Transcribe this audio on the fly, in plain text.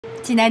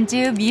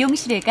지난주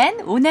미용실에 간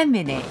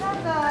오남매네.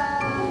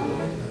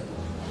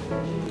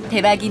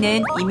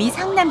 대박이는 이미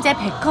상남자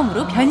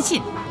베컴으로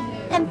변신.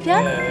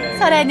 한편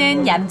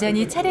설아는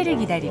얌전히 차례를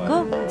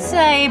기다리고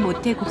수아의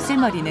모태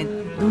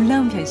곱슬머리는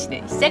놀라운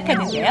변신을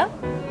시작하는데요.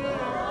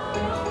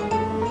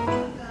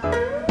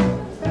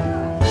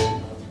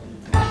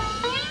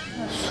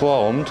 수아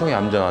엄청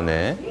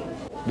얌전하네.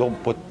 너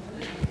뭐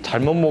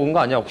잘못 먹은 거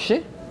아니야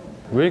혹시?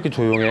 왜 이렇게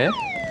조용해?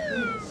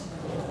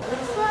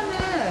 수아는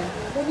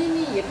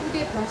본인이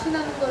예쁘게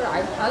변신하는 걸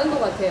아는 것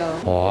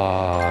같아요.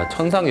 와,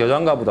 천상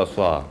여잔가 보다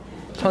수아.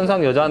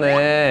 천상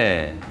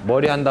여자네.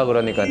 머리 한다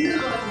그러니까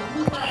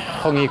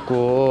청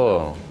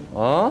있고,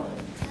 어?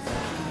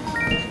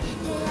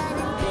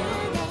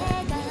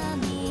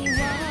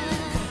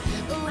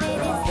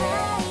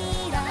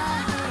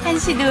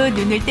 한시도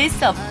눈을 뗄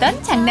수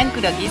없던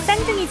장난꾸러기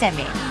쌍둥이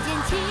자매.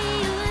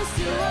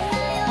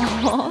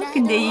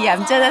 근데 이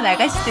얌전한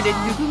아가씨들은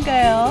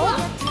누군가요?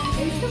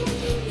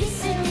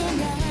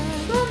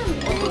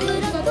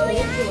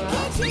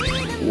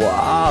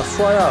 와,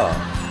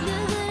 수아야.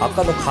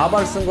 아까 너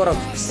가발 쓴 거랑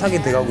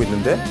비슷하게 돼가고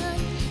있는데?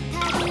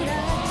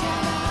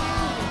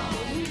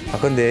 아,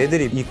 근데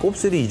애들이 이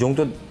곱슬이 이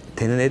정도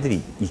되는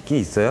애들이 있긴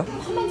있어요?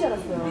 파만 줄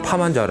알았어요.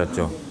 파만 줄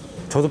알았죠.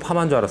 저도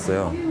파만 줄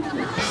알았어요.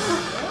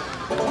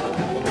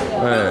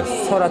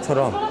 네,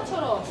 설아처럼.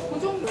 그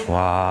정도.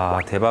 와,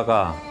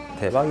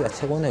 대박이야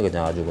최고네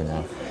그냥 아주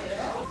그냥.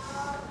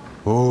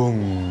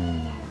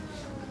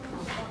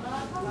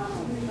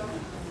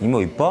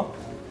 이모 이뻐?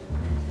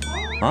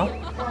 어?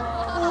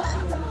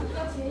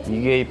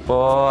 이게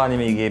이뻐?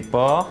 아니면 이게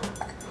이뻐?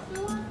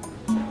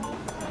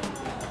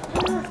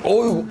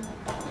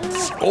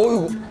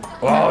 어이구,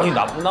 와, 이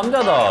나쁜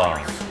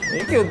남자다.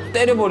 이렇게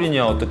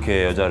때려버리냐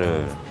어떡해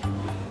여자를?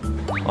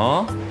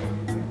 어?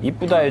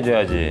 이쁘다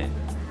해줘야지.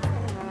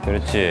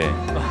 그렇지.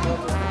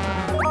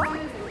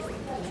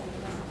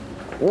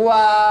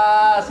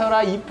 우와,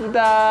 설아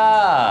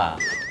이쁘다.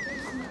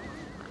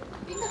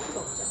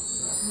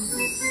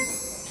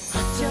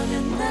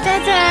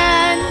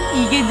 짜잔!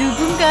 이게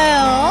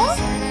누군가요?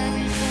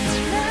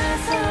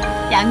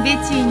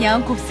 양배추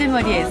인형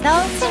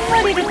곱슬머리에서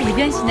생머리로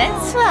대변신한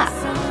수아.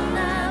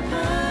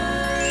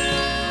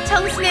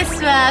 청순의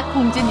수아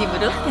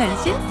공주님으로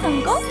변신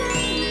성공?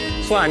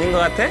 수아 아닌 것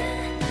같아?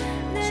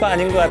 수아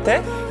아닌 것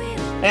같아?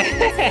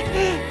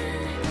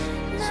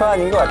 수아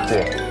아닌 것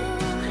같지?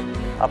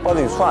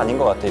 아빠도 수아 아닌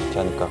것 같아 이렇게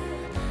하니까.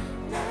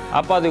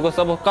 아빠도 이거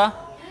써볼까?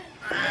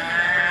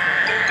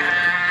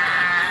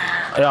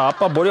 야,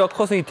 아빠 머리가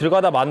커서 이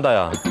들어가다 만다,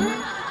 야.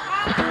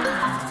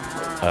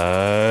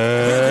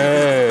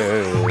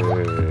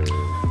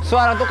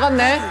 수아랑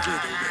똑같네?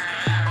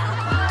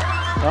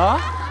 어?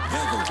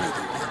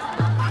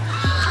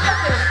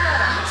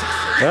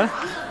 예?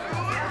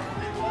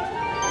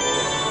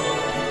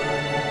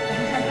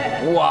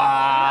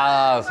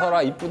 우와,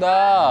 설아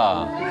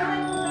이쁘다.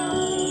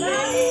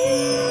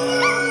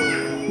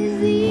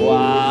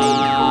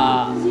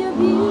 우와.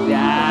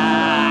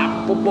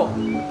 야,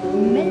 뽀뽀.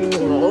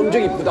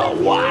 엄청 이쁘다.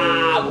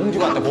 와, 공주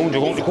같다.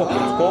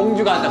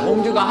 공주 같다.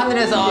 공주가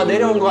하늘에서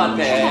내려온 것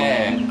같아.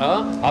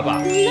 어? 봐봐.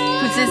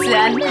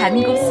 부스스한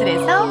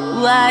반곱슬에서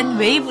우아한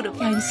웨이브로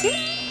변신?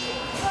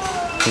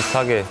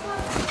 비슷하게.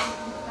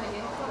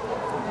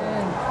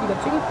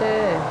 이거 찍을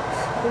때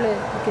원래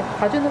이렇게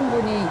봐주는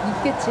분이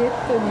있겠지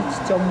했더니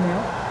진짜 없네요.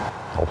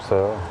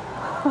 없어요.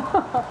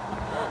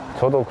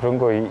 저도 그런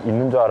거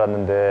있는 줄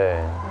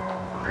알았는데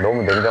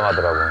너무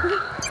냉정하더라고.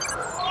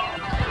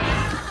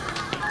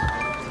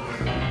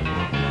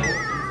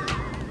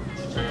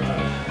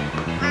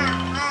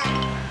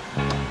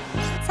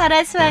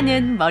 설아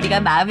수아는 머리가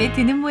마음에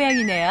드는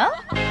모양이네요.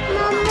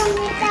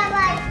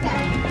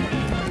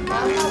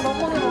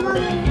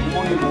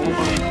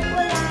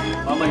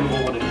 마마 이거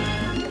먹어래.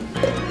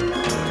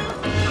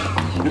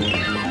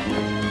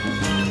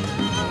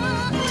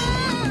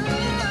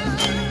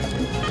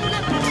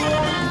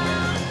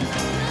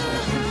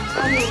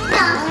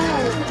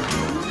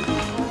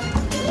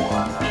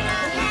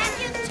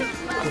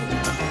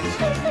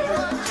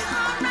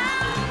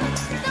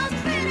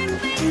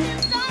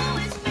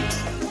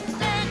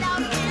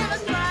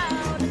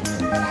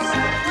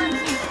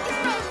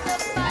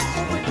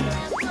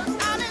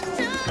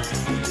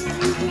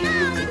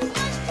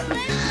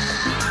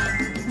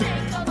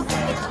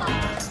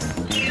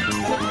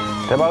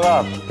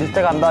 대박아,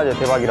 비슷해 간다, 이제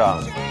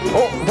대박이랑.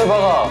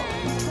 대박아,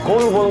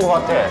 거울 보는 것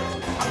같아.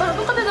 아빠랑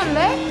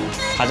똑같아졌네?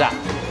 가자.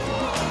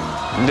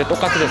 근데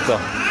똑같아졌어,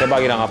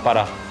 대박이랑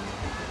아빠랑.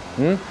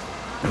 응?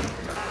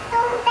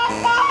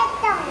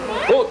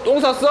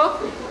 똥 쌌어?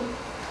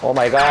 오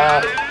마이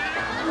갓.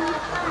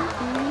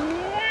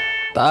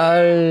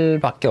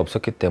 딸밖에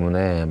없었기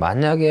때문에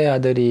만약에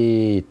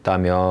아들이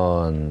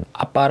있다면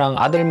아빠랑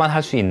아들만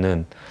할 수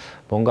있는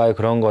뭔가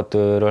그런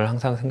것들을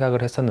항상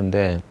생각을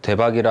했었는데,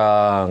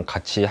 대박이랑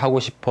같이 하고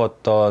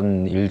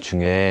싶었던 일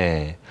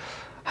중에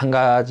한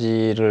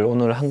가지를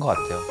오늘 한 것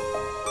같아요.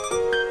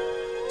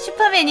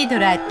 슈퍼맨이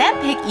돌아왔다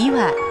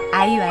 102화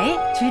아이와의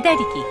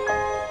줄다리기.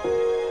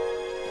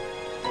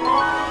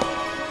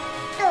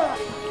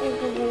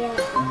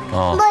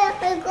 뭐야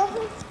이거?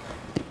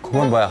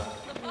 그건 뭐야?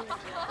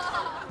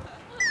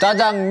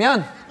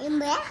 짜장면. 이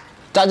뭐야?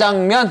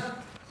 짜장면.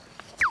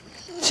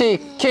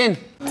 치킨.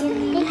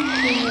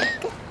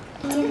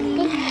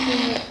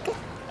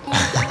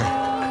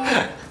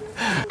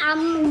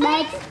 안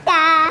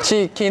맵다.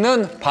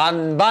 치킨은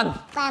반반.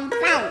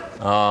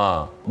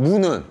 빤빤.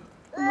 무는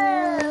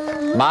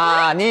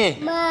많이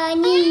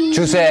많이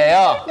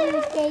주세요.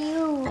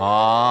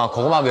 주세요.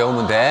 그거만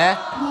외우면 돼.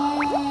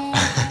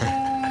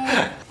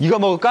 이거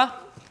먹을까?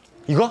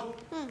 이거?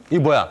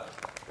 이거 뭐야?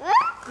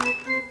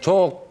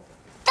 족.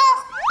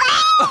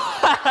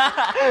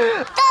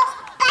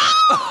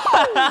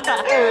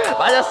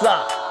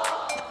 맞았어.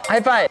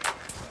 하이파이.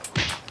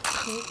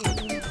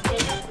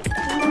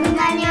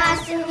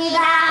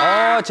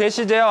 다녀왔습니다.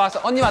 제시 제야 왔어.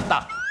 언니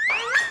왔다.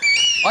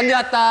 언니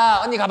왔다.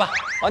 언니 가봐.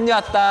 언니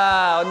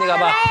왔다. 언니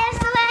가봐.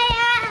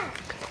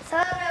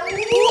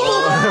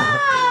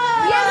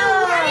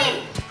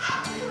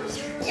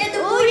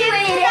 얘도 우리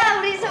왜 이래?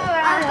 우리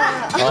소라.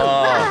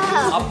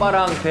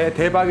 아빠랑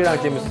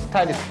대박이랑 지금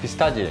스타일이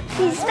비슷하지?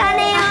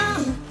 비슷하네요.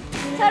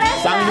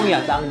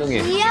 쌍둥이야,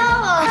 쌍둥이. 귀여워.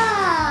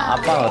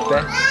 아빠는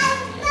어때?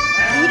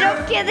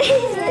 이렇게 돼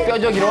있어요.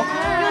 뾰족이로?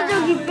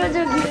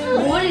 뾰족이.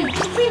 머리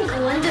튀니까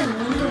완전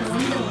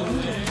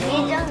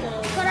예전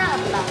소라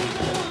같다.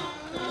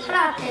 소라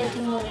같아요,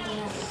 뒷머리.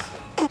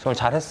 오늘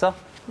잘했어?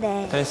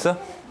 네. 잘했어?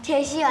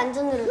 제시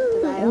완전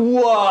늘었잖아요.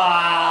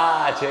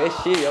 우와,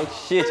 제시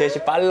역시 제시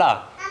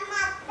빨라.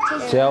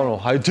 제야 오늘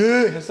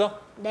화이팅 했어?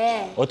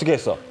 네. 어떻게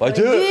했어?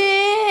 화이팅!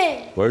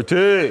 네.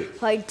 화이팅!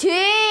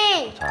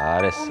 화이팅!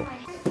 잘했어.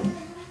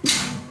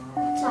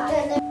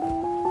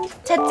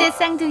 첫째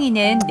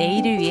쌍둥이는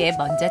내일을 위해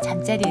먼저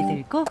잠자리에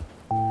들고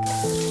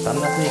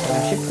땀났으니까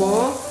좀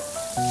씻고.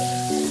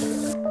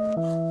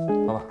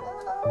 봐봐.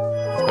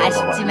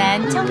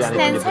 아쉽지만 우리 청순한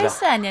안에 보자.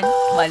 설수하는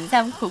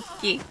원삼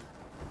곡기.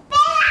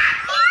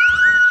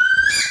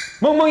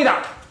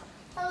 멍멍이다.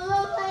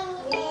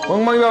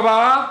 멍멍이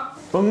봐봐.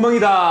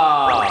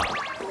 멍멍이다.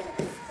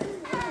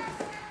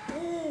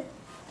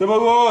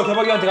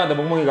 대박이한테 간다.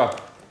 멍멍이가.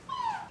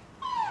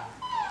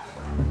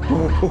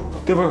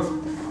 대박.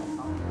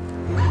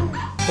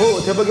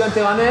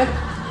 대박이한테 가네.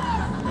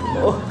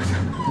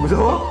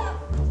 무서워?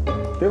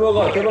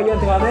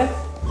 대박이한테 가네.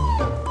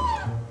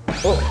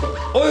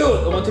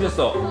 어휴,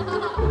 넘어뜨렸어.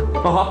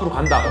 앞으로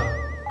간다.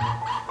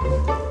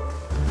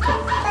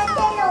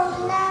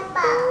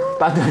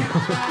 빠져.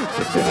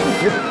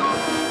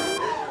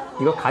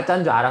 이거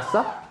가짜인 줄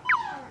알았어?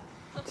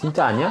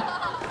 진짜 아니야?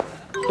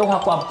 또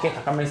갖고 와볼게.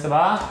 잠깐만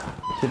있어봐.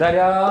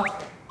 기다려.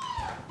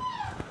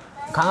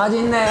 강아지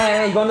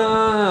있네.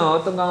 이거는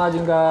어떤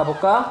강아지인가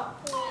볼까?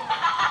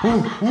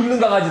 웃는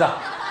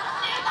강아지다.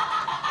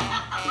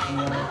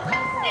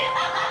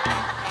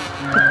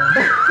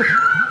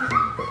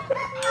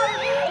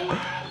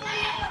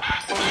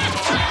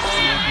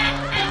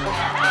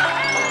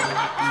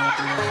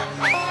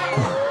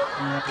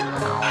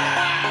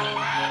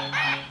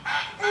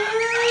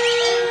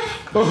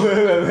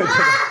 왜?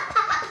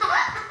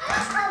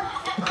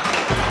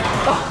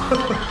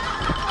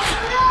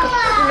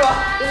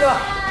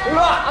 일로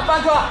와.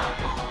 아빠한테 와.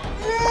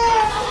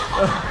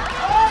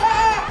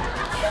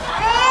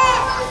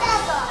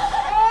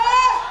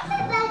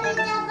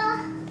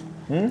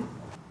 응?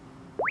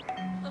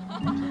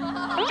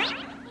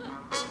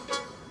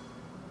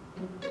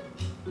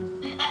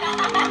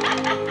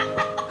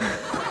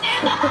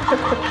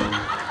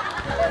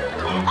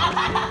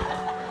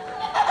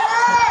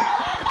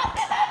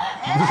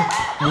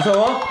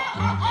 무서워?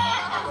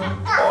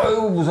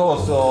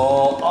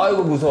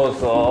 아이고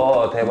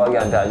무서웠어.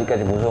 대박이한테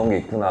아직까지 무서운 게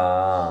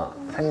있구나.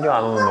 생겨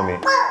안 오는 놈이.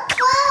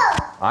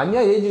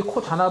 아니야, 얘 이제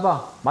코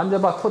자나봐.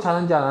 만져봐. 코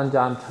자는지 안 하는지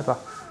한번 해봐.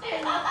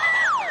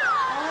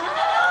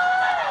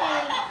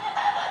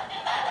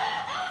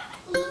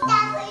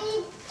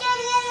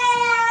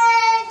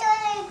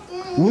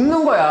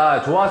 웃는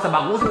거야. 좋아서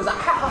막 웃으면서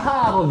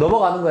하하하 하고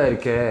넘어가는 거야,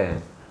 이렇게.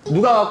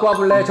 누가 갖고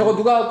와볼래? 저거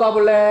누가 갖고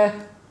와볼래?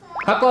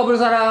 갖고 와볼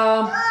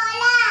사람?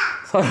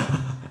 서로.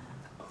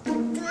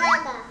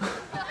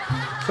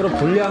 서로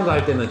불리한 거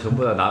할 때는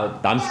전부 다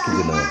남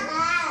시키지,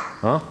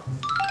 너. 어?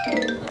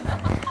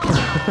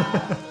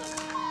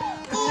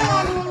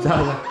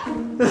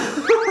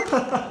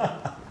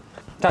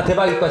 자,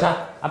 대박일 거야.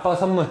 자, 아빠가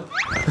선물.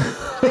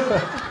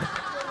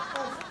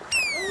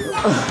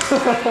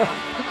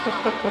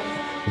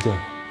 이제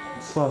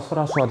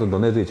소라도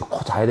너네도 이제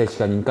코 자야 될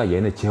시간이니까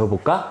얘네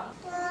재워볼까?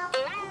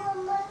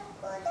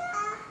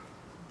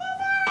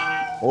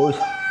 어이.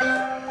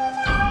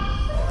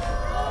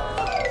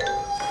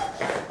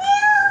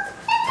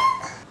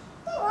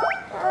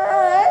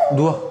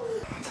 누워.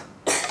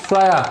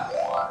 수아야.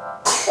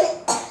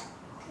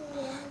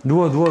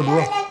 누워.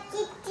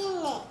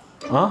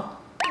 어?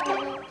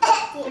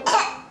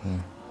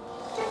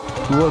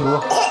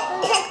 누워.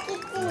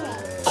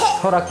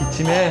 설아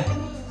기침해.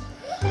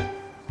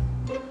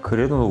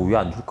 그래도 너 우유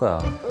안 줄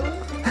거야.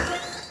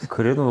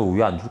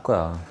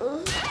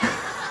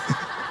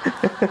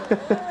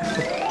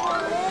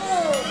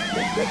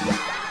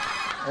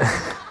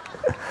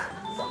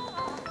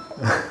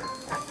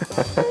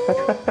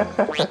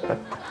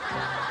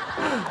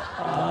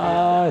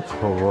 아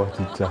저거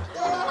진짜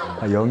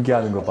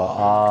연기하는 거 봐.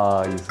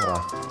 아 이 사람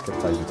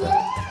좋겠다 진짜.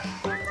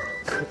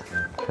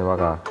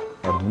 대박아,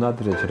 야,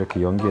 누나들이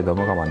저렇게 연기에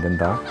넘어가면 안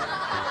된다.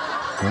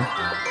 응?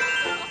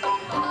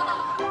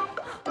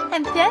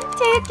 한편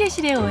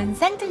체육교실에 온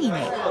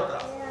쌍둥이네.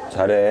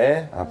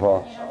 잘해.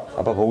 아빠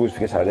보고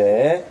있을게.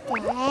 잘해.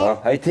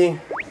 화이팅.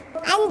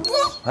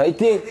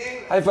 화이팅.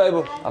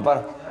 하이파이브.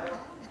 아빠랑.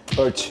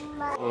 그렇지.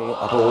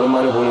 아빠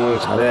오랜만에 보는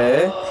거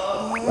잘해.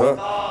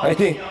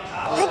 화이팅.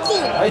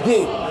 화이팅.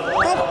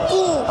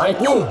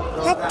 화이팅.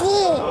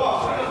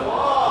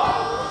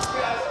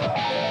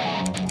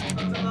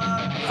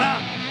 하나,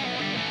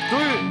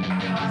 둘.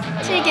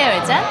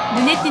 7개월 전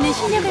눈에 띄는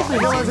실력을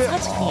보여준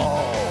서준이.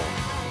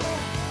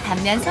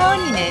 반면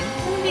서원이는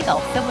흥미가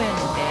없어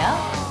보였는데요.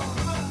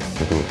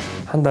 저도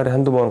한 달에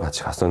한두 번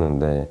같이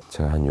갔었는데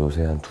제가 한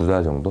요새 한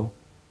 2달 정도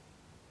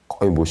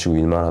거의 모시고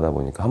일만 하다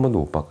보니까 한 번도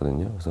못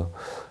봤거든요. 그래서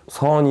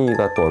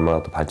서원이가 또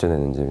얼마나 또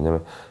발전했는지.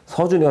 왜냐면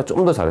서준이가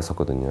좀 더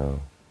잘했었거든요.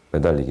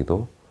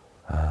 매달리기도.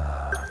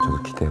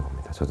 저도 기대해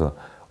봅니다. 저도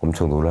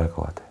엄청 놀랄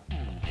것 같아요.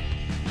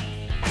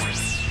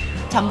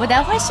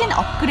 전보다 훨씬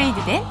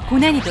업그레이드된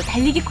고난이도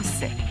달리기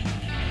코스.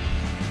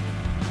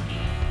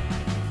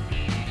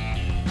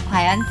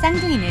 과연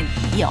쌍둥이는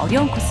이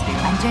어려운 코스를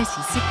완주할 수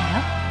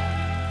있을까요?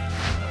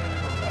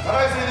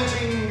 잘할 수 있는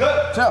친구.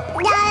 자,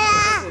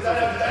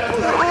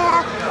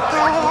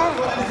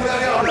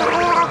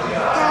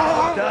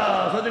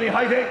 서준이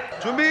화이팅.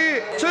 준비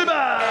출발.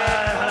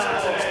 하나,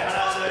 둘,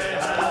 하나, 둘,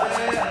 하나,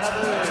 둘,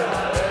 하나,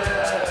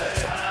 둘.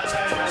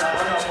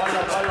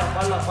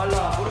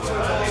 빨라. 무릎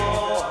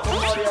꿇고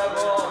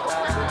덩어리하고.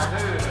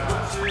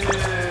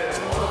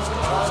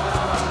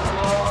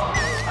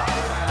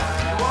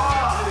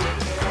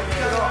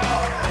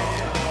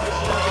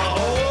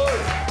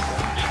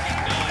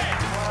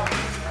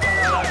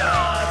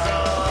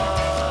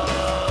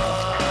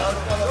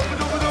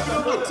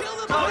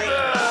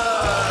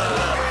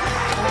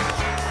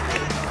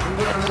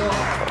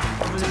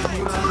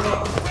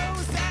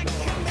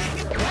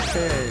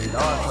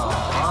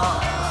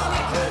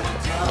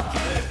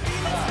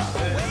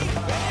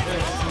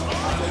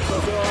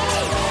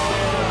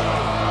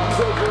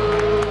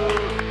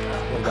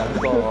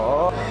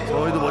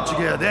 저희도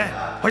멋지게 해야 돼.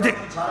 화이팅!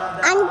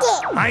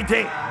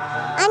 화이팅!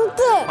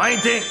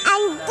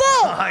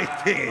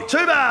 화이팅!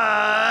 출발!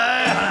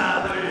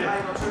 하나, 둘.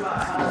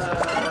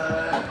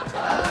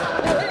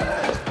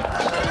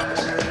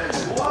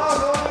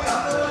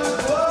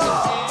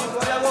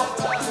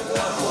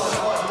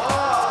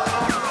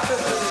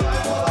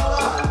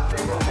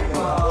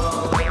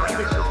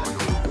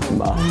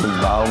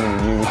 마음은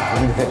이기고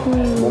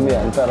싶은데 몸이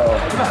안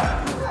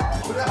따라와.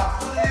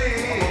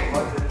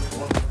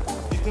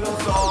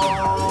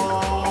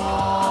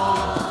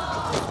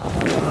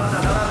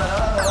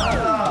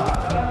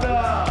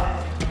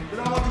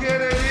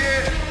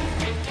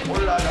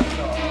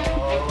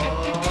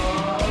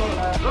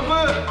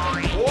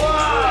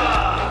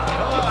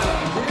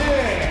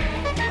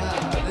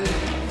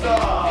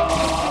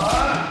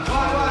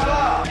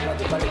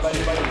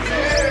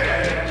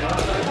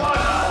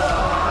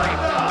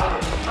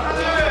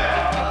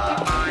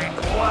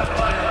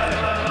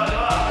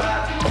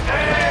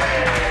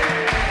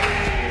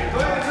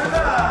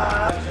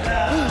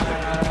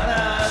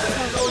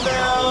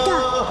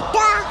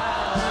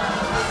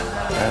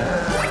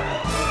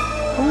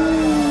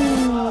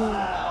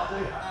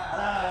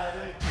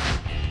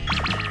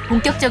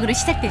 본격적으로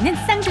시작되는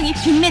쌍둥이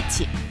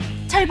빅매치.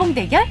 철봉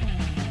대결,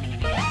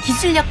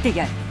 기술력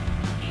대결,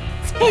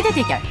 스피드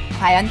대결.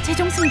 과연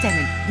최종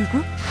승자는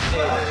누구?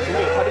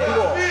 다리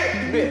펴고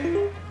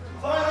준비.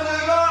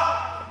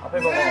 앞에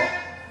보고.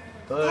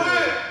 둘,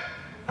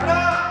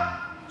 하나,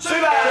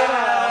 출발!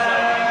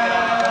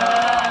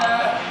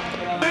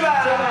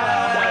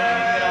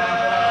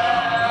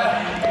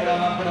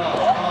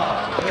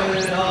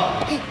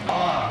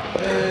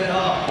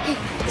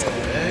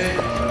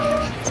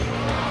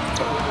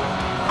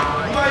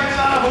 누가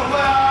있나 볼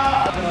거야.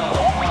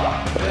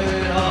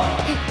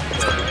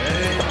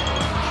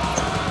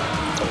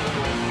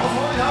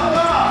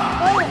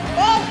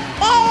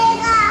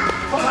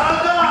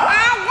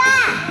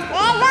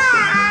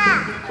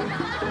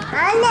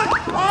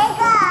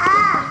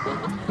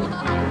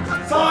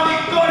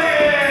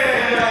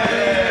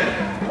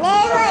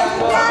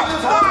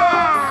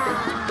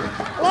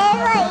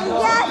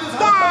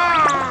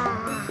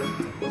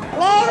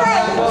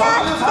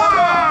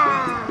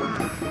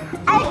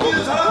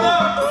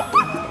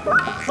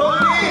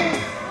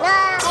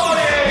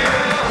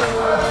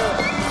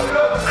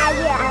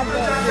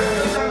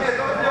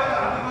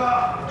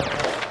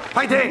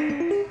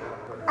 파이팅!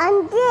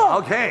 안 돼.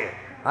 오케이.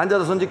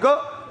 앉아서 손 짚고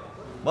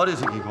머리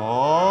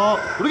숙이고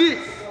부르기.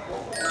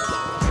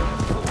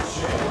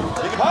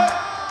 여기 발.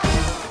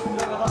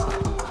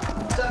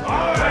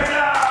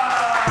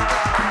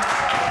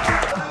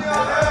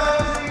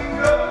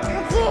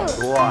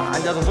 좋아.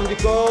 앉아서 손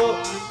짚고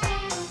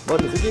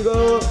머리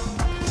숙이고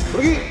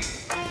부르기.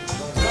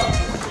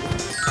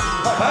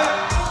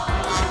 발.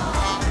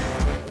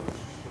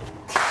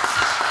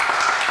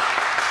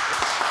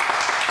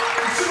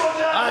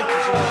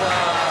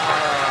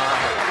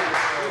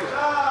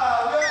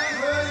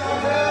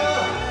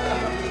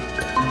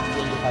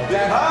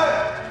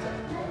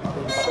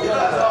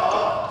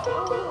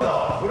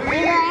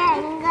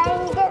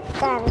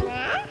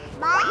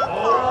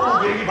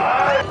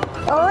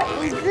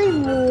 이게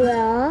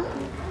뭐야?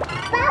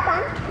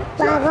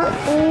 봐봐,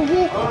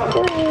 이게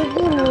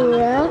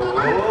뭐야?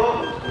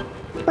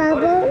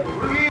 봐봐.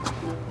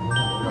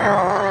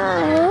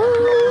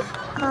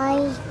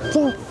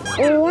 아이고,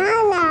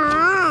 미안해.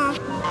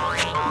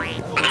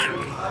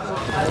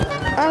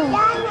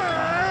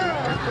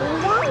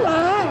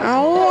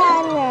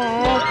 미안해.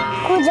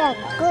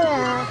 고작구야.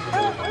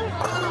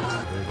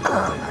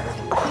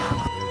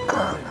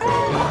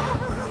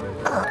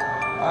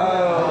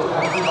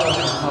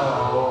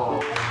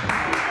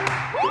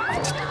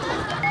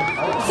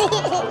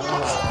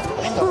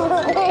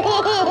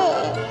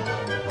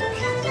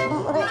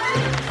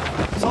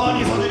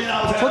 서원이, 서준이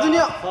나오세요.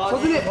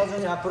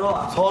 서준이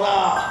앞으로.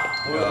 서원아.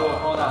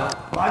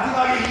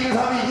 마지막에 이기는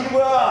사람이 이기는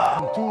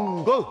거야.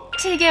 두고.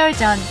 7개월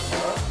전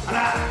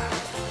하나,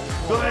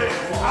 둘,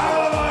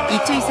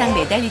 2초 이상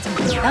매달리지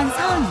못했던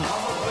서은이.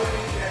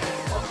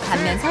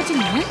 반면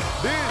서준이는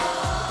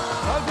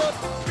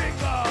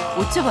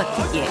 5초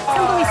버티기에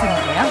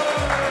성공했었는데요.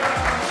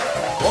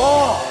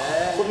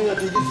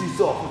 서준이한테 이길 수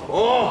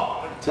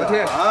있어.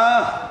 자태.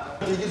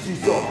 이길 수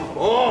있어.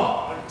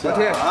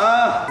 자태.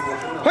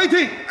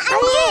 화이팅!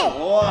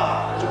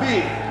 우와,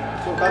 준비.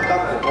 손 딱 자,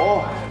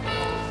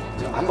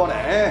 한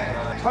번에.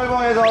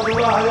 철봉에서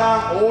누가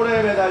가장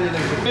오래 매달리는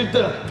 1등.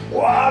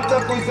 꽉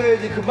잡고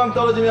있어야지. 금방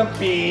떨어지면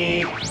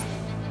삑.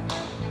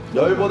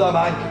 열보다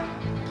많이.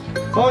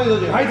 성원이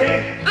서준이 화이팅!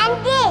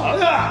 안 돼!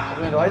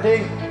 서준이도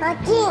화이팅!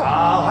 맞지?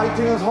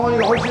 화이팅은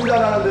성원이가 훨씬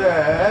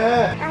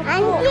잘하는데.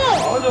 안 돼!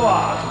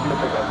 좋아.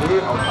 준비할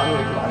때까지. 반응이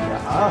이렇게 많냐.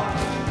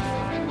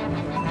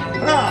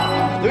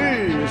 하나,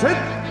 둘, 셋.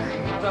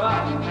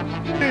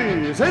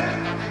 둘, 셋.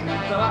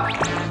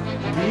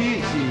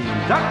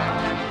 시작.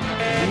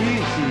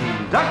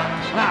 시작.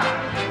 하나,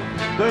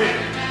 둘,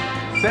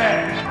 셋,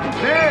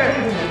 넷,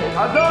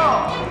 다섯,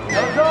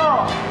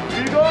 여섯,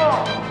 일곱,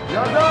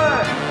 여덟,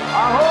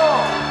 아홉,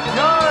 열,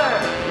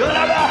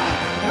 열하나,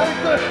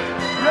 열둘,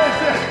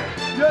 열셋,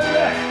 열넷,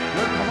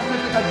 열다섯 살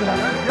때까지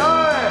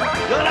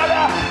열하나,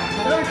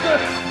 열둘,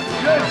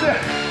 열셋,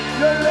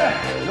 열넷,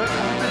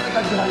 열다섯 살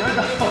때까지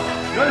열다섯,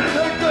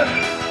 열둘,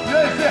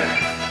 열셋,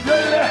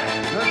 열넷,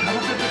 열다섯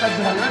살 때까지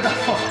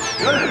열다섯,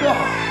 열일곱,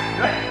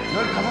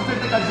 열다섯 살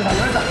때까지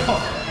열다섯,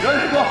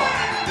 열일곱,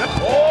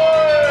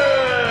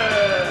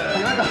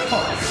 열다섯,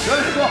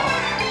 열일곱,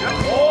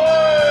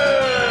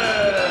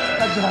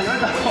 까지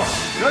열다섯,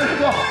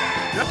 열일곱,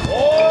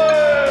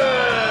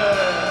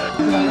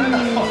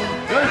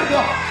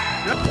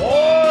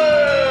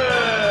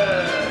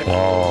 와,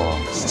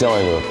 진짜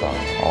많이 늘었다.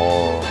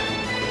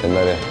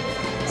 옛날에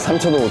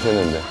 3초도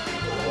못했는데.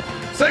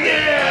 세게!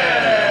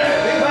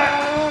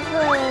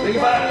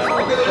 내기발!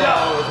 어깨 돌려!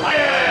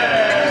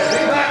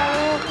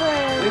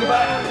 내기발!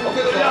 어깨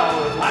돌려!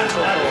 하나둘!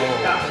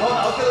 야, 서원아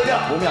어깨 돌려!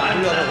 몸이 안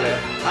풀려서 그래.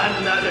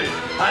 하나둘!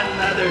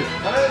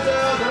 잘했어요.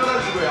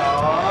 들어가시고요.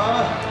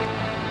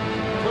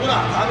 소준아,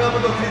 다음에 한 번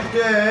더 기회 줄게.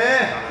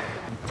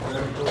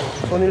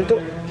 손 1등?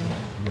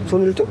 손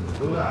 1등?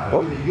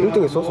 1등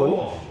했어, 손이?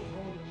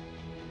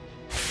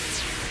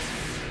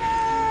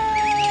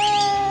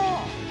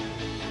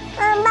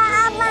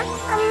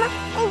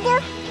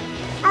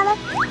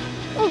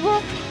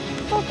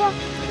 이거.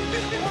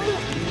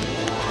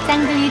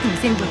 쌍둥이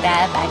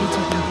동생보다 말이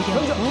조금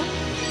느렸고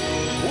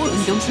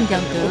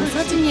운동신경도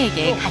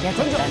서준이에게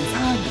가려졌던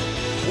서은이.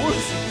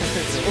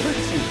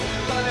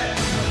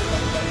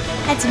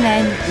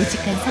 하지만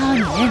우직한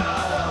서은이는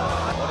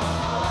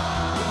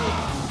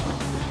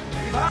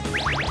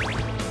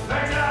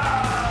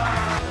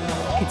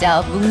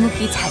그저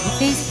묵묵히 자기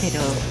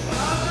페이스대로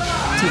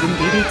조금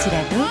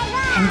느릴지라도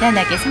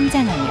단단하게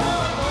성장하며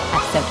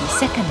앞서기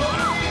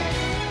시작합니다.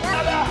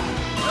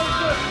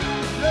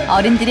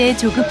 어른들의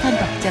조급한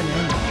걱정은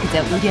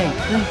그저 우려일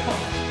뿐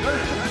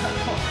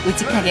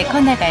우직하게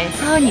커나갈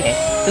서은이를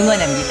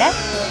응원합니다.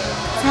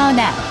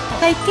 서은아,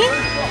 파이팅!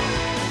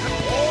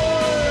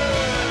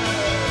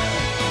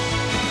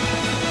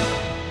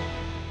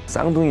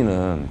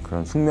 쌍둥이는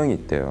그런 숙명이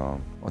있대요.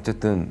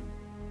 어쨌든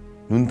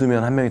눈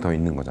뜨면 한 명이 더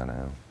있는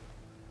거잖아요.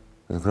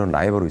 그래서 그런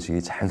라이벌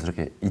의식이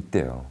자연스럽게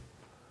있대요.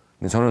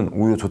 근데 저는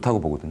오히려 좋다고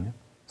보거든요.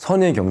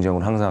 선의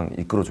경쟁으로 항상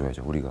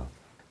이끌어줘야죠, 우리가.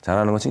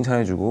 잘하는 거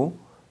칭찬해주고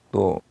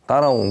또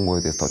따라온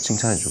거에 대해서 더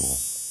칭찬해주고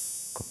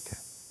그렇게.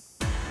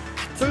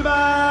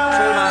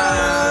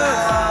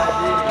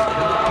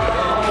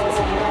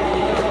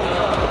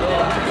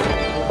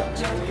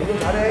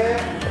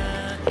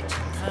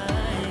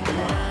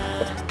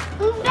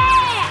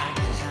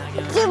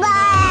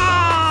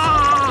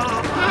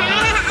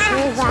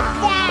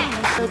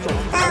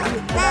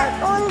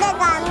 나 온데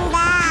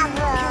간다.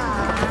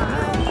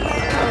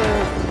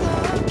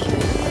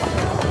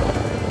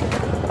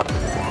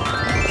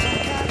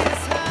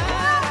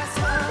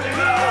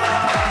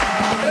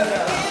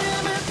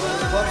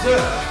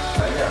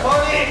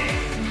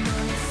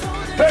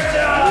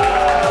 기다려.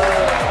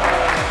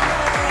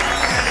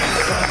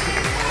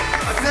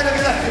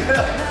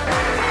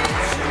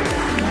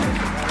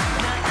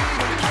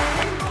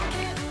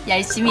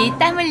 열심히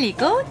땀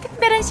흘리고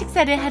특별한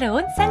식사를 하러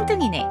온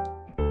쌍둥이네.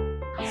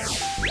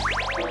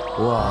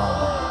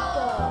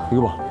 우와.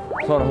 이거 봐.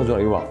 서원아, 서준아,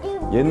 이거 봐.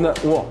 옛날,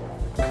 우와.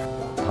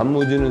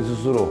 단무지는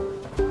스스로.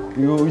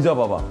 이거 의자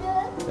봐봐.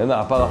 옛날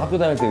아빠가 학교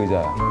다닐 때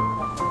의자야.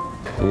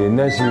 이거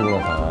옛날식이구나,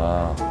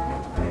 다.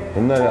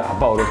 옛날에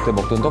아빠 어렸을 때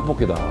먹던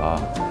떡볶이다.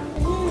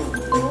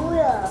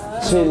 뭐야?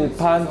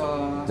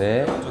 칠판.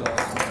 네.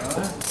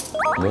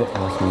 네,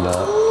 고맙습니다.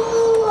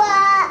 우와.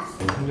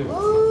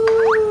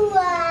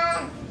 우와.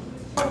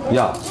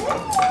 야,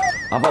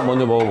 아빠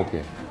먼저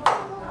먹어볼게.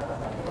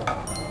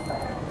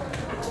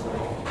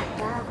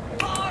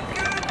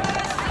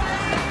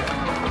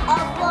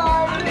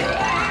 아빠. 아니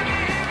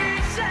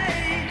있어요?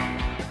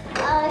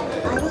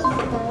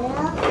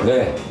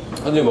 네,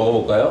 선생님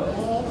먹어볼까요?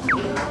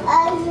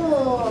 아주.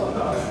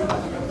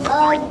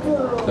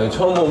 아주. 네,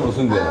 처음 먹어보는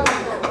순대.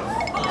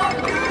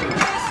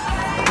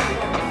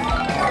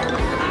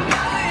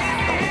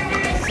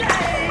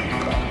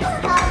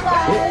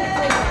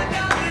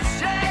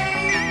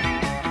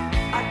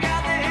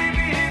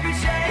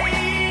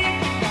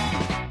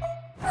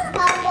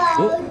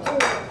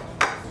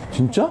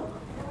 진짜?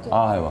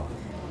 아, 해봐.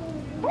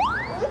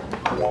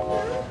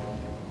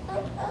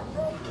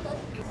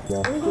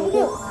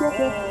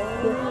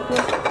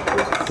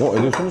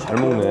 애들 술 잘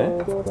먹네.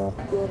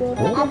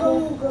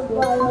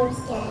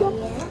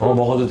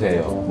 먹어도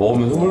돼요.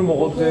 먹으면서 물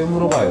먹어도 돼요?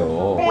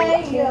 물어봐요.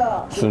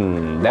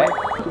 순대.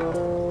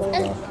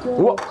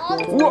 우와,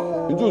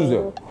 우와, 이쪽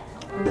주세요.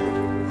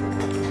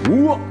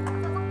 우와,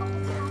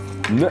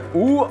 네,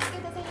 우와,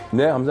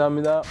 네,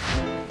 감사합니다.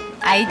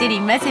 아이들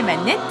입맛에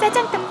맞는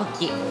짜장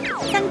떡볶이.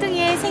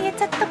 쌍둥이의 생애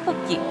첫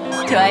떡볶이.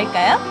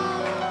 좋아할까요?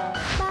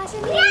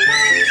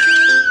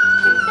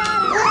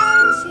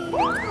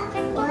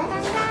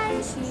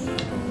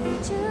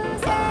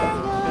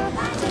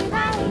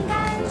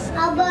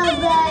 아빠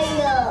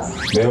봐요.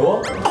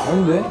 매워?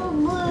 안 돼.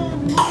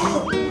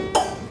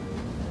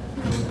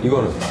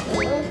 이거는?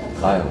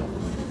 아유.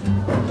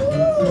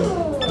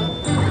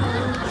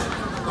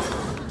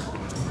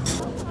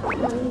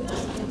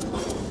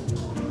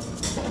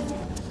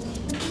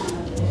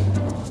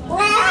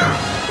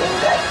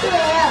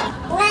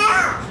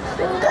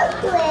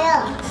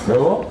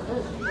 매워?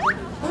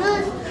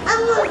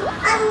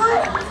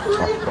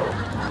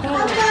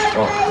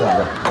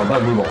 자, 아빠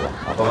물 먹어.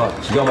 아빠가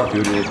기가 막히게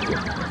요리해줄게.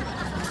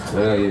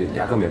 내가 이게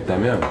약간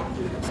맵다면,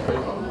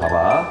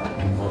 봐봐.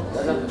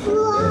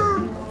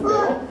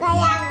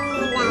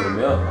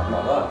 그러면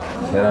아빠가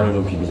계란을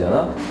좀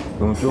비비잖아?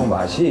 그러면 좀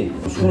맛이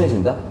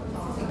순해진다?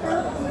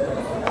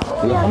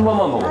 이거 한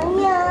번만 먹어.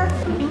 아니야.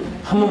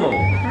 한 번만 먹어.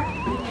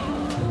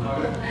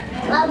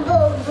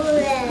 아빠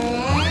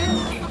그래.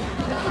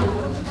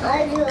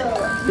 아주.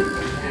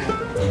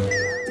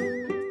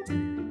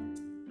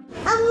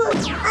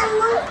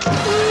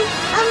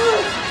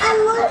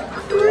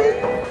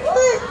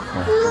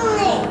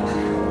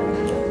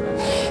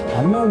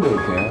 안 매운데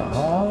이렇게.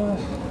 아.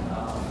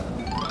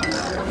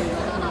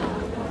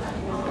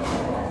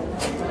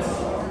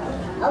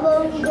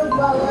 아빠 이거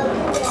먹어도 돼?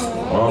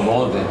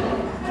 먹어도 돼.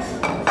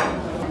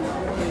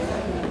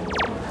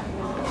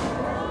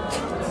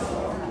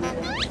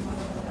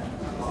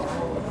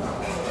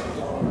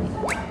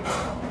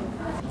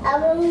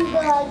 아빠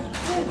이거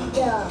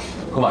맛있어.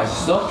 그거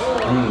맛있어?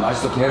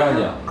 맛있어.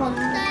 계란이야.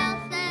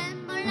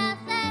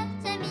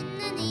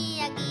 재밌는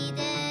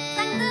이야기들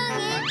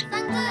쌍둥이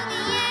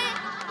쌍둥이의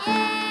예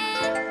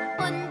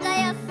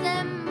혼자였음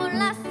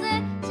몰랐을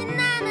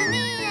신나는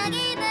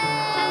이야기들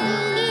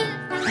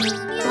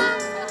쌍둥이와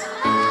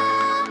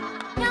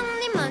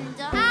형님 먼저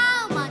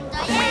아우 먼저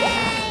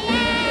예예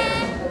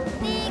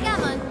네가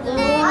먼저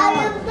예예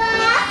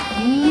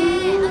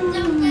어쩜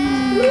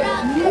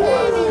그렇게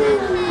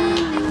재미나는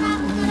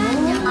사쿠란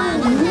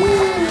영화는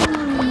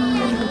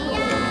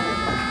이야기야.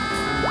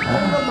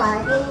 이거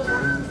맛있어.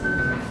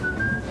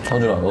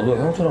 서준아, 너도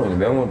형처럼 이제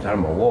매운 거 잘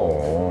먹어.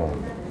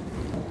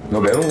 너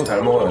매운 거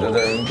잘 먹어,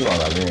 여자들은 인기가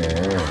나중에.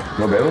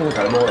 너 매운 거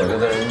잘 먹어,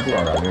 여자들은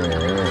인기가 나중에.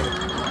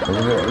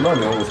 여자들 얼마나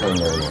매운 거 찾는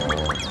거야,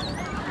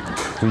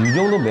 너. 이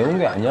정도 매운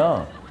게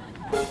아니야.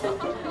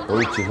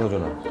 옳지,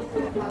 서준아.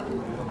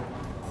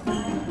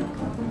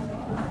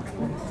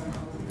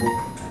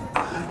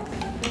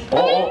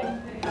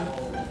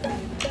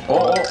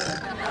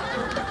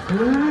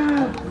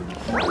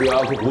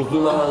 야, 그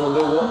고수 나가는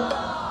건데, 그거?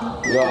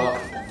 야,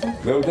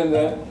 매울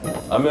텐데.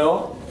 안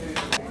매워?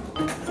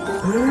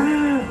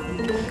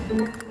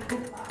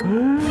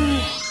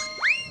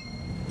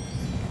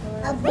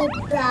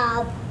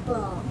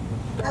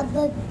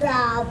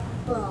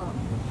 아빠.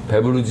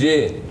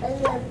 배부르지?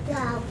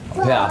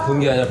 배 아픈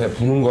게 아니라 배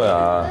부는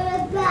거야.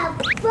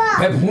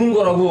 배 부는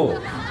거라고.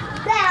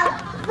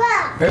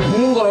 배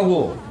부는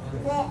거라고.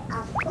 배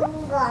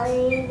아픈 거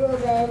아니고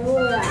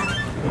배불러.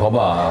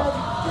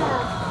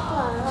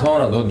 봐봐.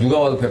 서원아, 너 누가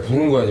와도 배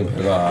부는 거야, 지금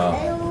배가.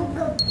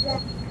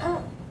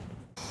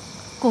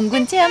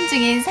 공군 체험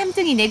중인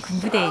삼둥이네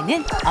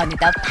군부대에는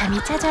어느덧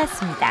밤이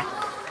찾아왔습니다.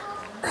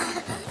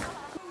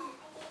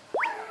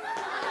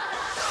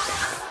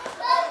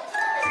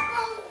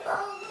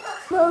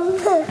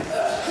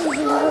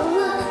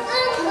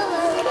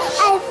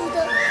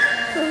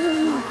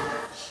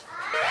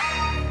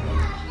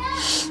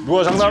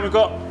 누가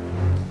장난합니까?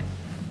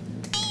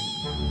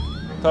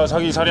 자,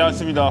 자기 자리에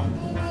앉습니다.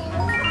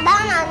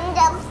 난 안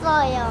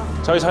잡어요.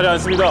 자기 자리에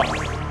앉습니다.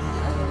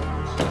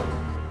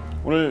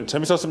 오늘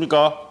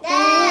재밌었습니까?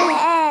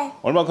 네.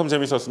 얼만큼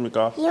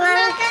재밌었습니까?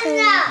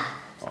 이만큼.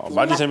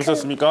 많이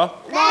재밌었습니까?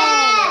 네.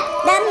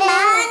 난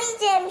많이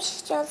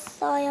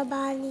재밌었어요,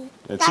 많이.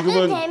 네, 나도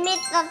지금은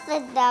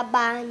재밌었다,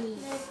 많이.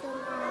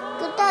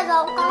 그때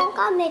너무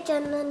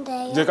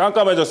깜깜해졌는데요. 이제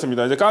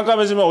깜깜해졌습니다. 이제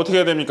깜깜해지면 어떻게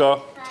해야 됩니까?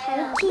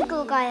 잘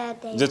키고 가야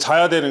돼. 이제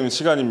자야 되는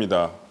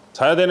시간입니다.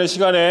 자야 되는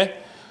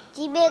시간에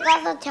집에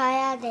가서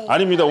자야 돼.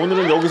 아닙니다.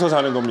 오늘은 여기서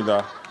자는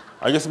겁니다.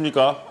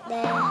 알겠습니까?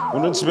 네.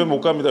 오늘은 집에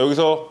못 갑니다.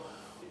 여기서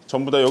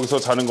전부 다 여기서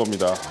자는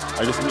겁니다.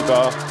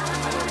 알겠습니까?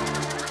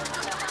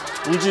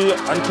 울지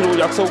않기로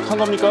약속한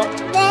겁니까?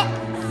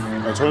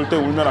 네. 절대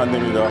울면 안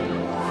됩니다.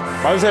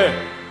 만세!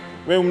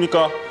 왜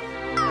웁니까?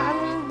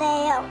 안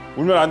돼요.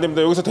 울면 안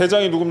됩니다. 여기서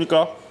대장이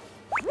누굽니까?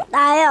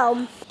 나요.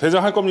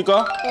 대장 할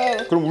겁니까? 네.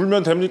 그럼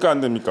울면 됩니까?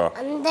 안 됩니까?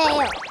 안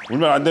돼요.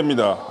 울면 안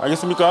됩니다.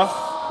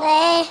 알겠습니까?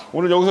 네.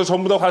 오늘 여기서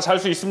전부 다 잘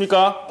수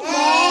있습니까?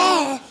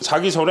 네.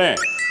 자기 전에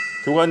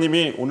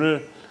교관님이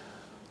오늘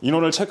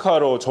인원을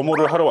체크하러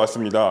점호를 하러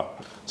왔습니다.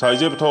 자,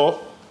 이제부터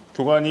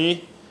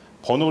교관이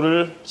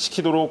번호를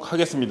시키도록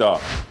하겠습니다.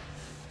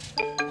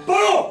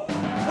 번호!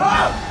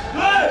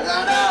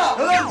 하나,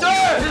 둘,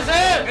 여덟, 둘,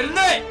 셋,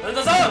 여덟,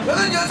 여섯,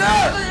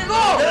 여덟, 일곱,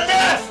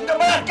 여덟,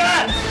 순간만할까?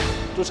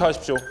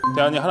 쫓아가십시오.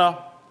 대한이 하나,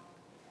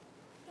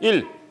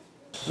 1,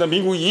 그다음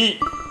민국이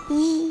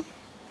 2,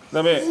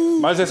 그다음에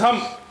만세 3,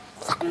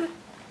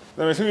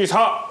 그다음에 승윤이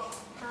 4,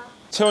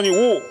 채원이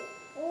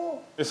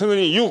 5,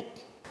 승은이 6.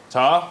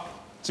 자,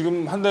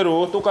 지금 한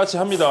대로 똑같이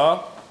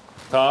합니다.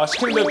 자,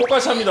 시키는 대로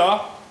똑같이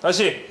합니다.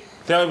 다시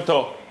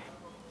대한이부터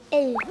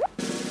 1,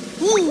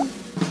 2,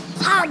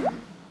 3.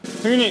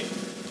 승윤이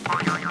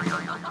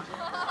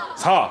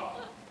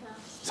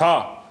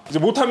 4. 이제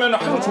못하면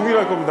하루 종일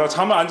할 겁니다.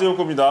 잠을 안 재울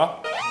겁니다.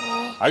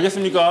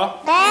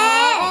 알겠습니까? 네.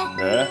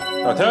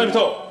 네. 자,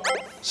 대한이부터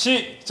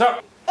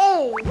시작.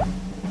 1,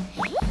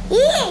 2,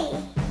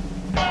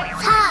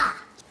 4,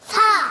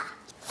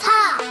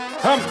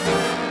 3.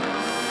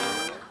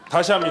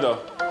 다시 합니다.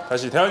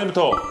 다시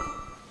대한이부터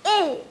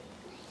 1,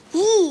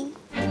 2.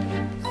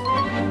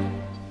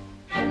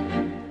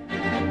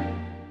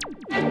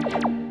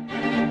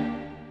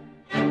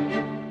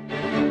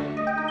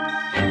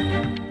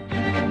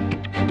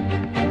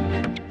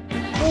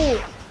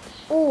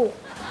 오.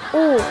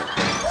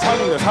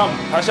 3입니다.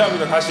 3. 다시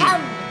합니다. 다시.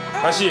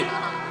 다시.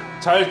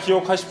 잘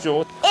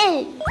기억하십시오.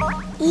 1,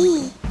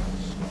 2,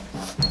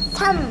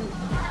 3.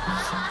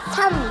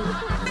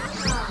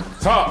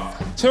 4.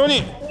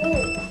 채원이.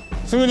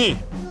 승은이.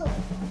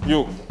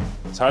 6.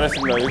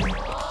 잘했습니다.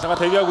 잠깐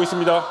대기하고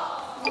있습니다.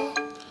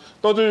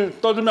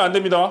 떠들면 안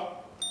됩니다.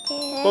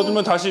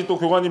 떠들면 다시 또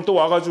교관님 또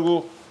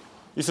와가지고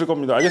있을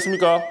겁니다.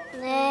 알겠습니까?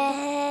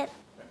 네.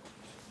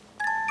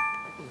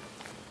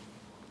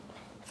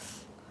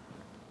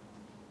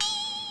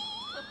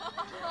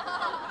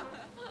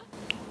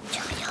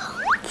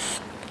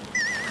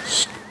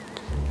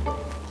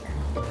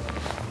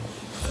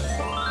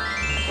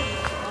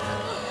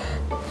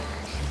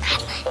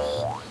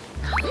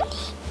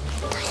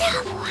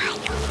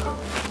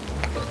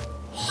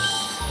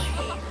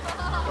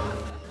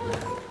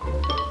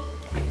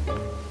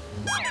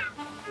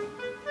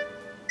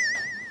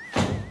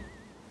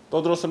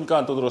 떠들었습니까?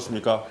 안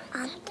떠들었습니까?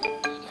 안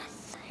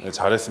들렸어요. 네,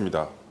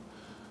 잘했습니다.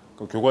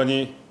 그럼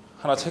교관이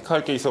하나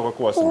체크할 게 있어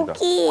갖고 왔습니다.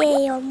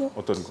 모기예요, 모.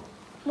 어떤 거?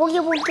 모기.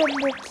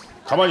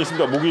 가만히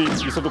있습니다. 목이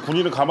있어도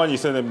군인은 가만히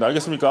있어야 됩니다.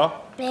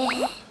 알겠습니까? 네.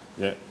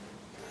 예.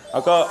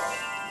 아까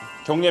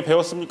경례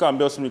배웠습니까? 안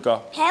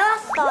배웠습니까?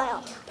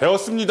 배웠어요.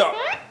 배웠습니다.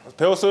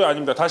 배웠어요?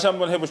 아닙니다. 다시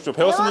한번 해보십시오.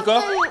 배웠습니까?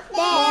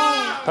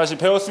 네. 다시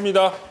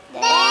배웠습니다. 네.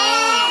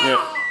 예.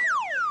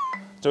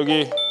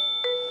 저기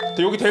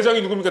여기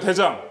대장이 누굽니까?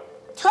 대장.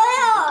 저요.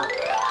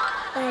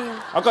 네.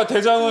 아까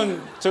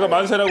대장은 제가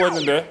만세라고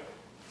했는데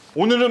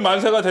오늘은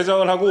만세가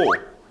대장을 하고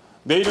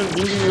내일은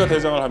민국이가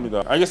대장을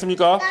합니다.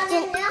 알겠습니까?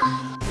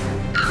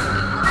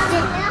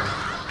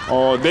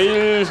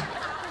 내일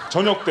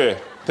저녁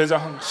때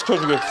대장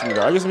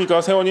시켜주겠습니다.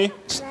 알겠습니까? 세원이?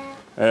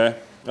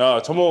 네.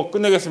 야, 점호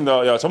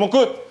끝내겠습니다. 야, 점호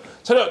끝!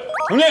 차렷!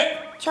 경례!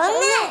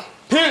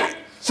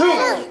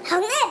 필승!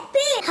 경례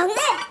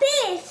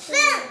필승!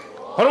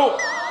 바로!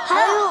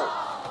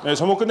 네,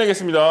 점호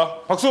끝내겠습니다.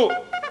 박수!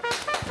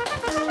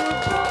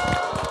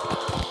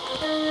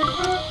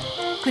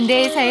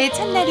 군대에서의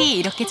첫날이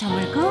이렇게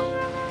저물고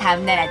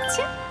다음날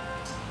아침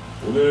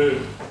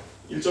오늘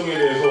일정에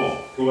대해서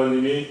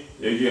교관님이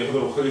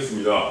얘기하도록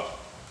하겠습니다.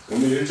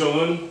 오늘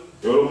일정은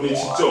여러분이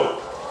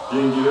직접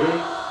비행기를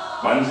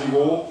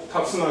만지고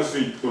탑승할 수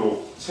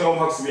있도록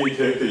체험학습이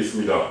계획되어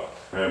있습니다.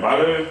 네,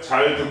 말을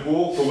잘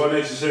듣고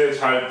교관의 지시에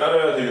잘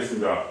따라야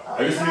되겠습니다.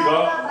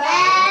 알겠습니까?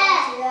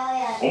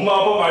 네. 엄마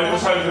아빠 말도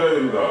잘 들어야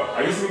됩니다.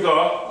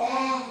 알겠습니까?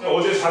 네.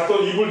 어제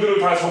잤던 이불들을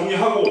다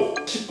정리하고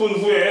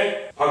 10분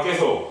후에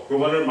밖에서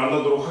요만을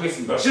만나도록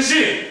하겠습니다.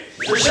 실시!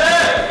 실시!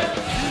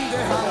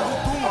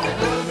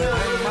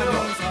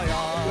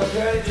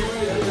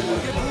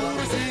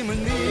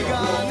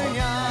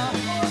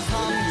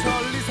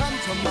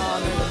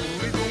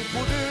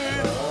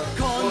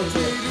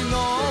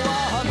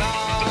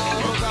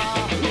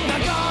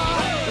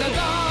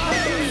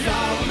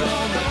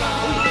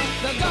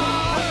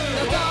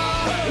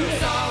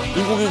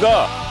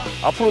 민국이가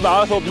앞으로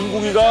나와서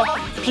민국이가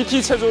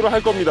PT 체조를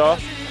할 겁니다.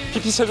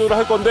 PT 체조를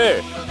할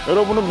건데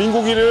여러분은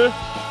민국이를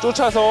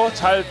쫓아서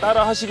잘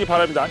따라 하시기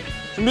바랍니다.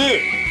 준비!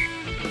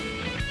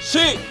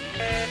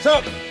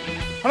 시작!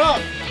 하나,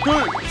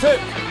 둘, 셋!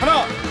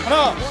 하나,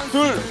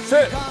 둘,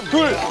 셋!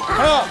 둘!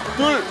 하나,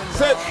 둘,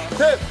 셋!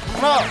 셋!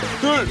 하나,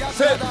 둘,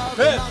 셋!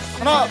 넷!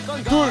 하나,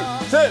 둘,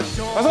 셋!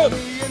 다섯!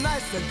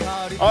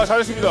 아,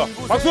 잘했습니다.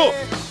 박수!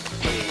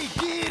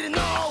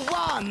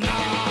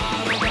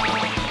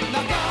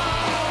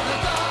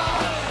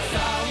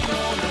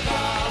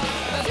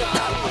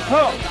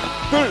 하나,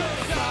 둘,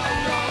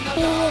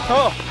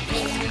 하나,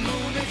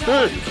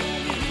 둘,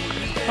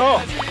 하나,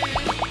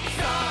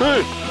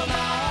 둘,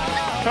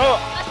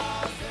 하나.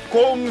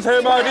 곰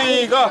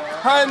 3마리가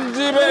한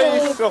집에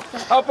있어.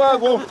 아빠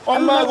곰,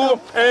 엄마 곰,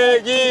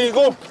 애기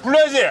곰.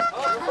 불러야지.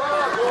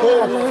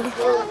 곰.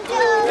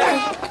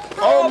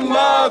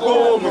 엄마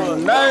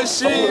곰은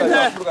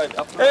날씬해.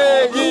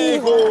 애기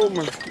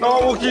곰은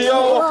너무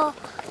귀여워.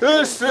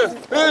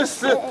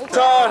 으쓱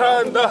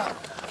잘한다.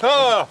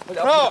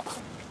 하나.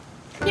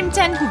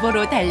 힘찬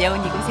구보로 달려온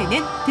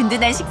이곳에는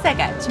든든한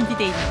식사가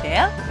준비되어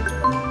있는데요.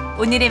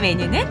 오늘의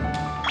메뉴는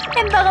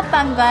햄버거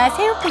빵과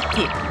새우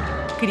패티,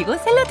 그리고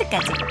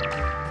샐러드까지.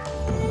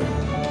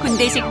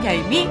 군대식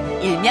별미,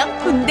 일명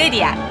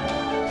군대리야.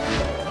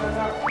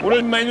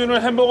 오늘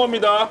메뉴는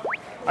햄버거입니다.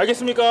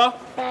 알겠습니까?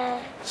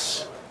 네.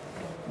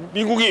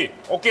 민국이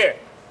어깨.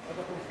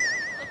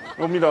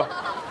 옵니다.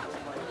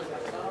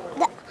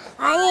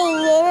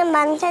 아니 얘는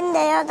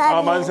만세인데요. 나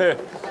아, 만세.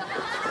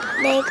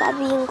 내가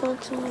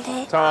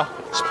민국인데. 자,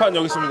 시판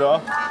여기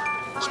있습니다.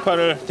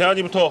 시판을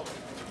대한이부터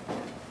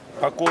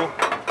받고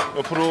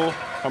옆으로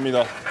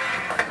갑니다.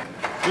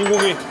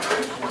 민국이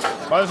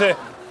만세.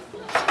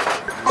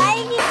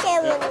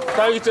 딸기잼은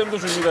딸기잼도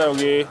줍니다.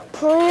 여기.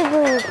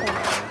 붉은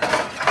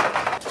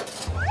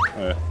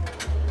네.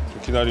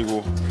 좀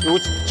기다리고. 요거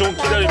좀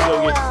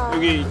기다립니다.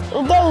 여기. 이제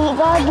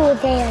이거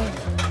주세요.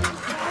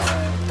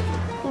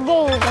 이제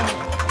이거.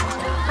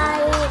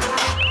 아이.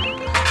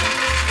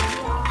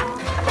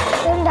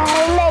 좀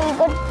다음에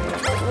이거.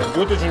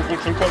 이것도 줄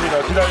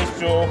겁니다.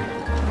 기다리십시오.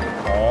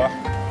 자.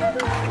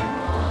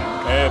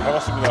 네,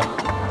 반갑습니다.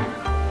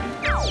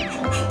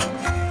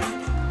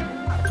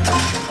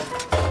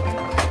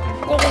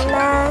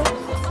 이거나.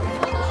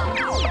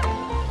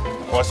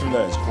 고맙습니다.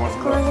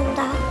 고맙습니다. 고맙습니다.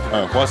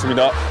 네,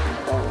 고맙습니다.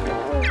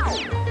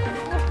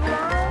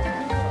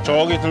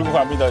 저기 들고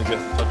갑니다. 이제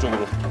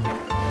저쪽으로.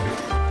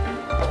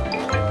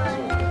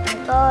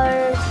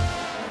 널.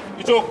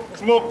 이쪽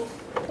주먹.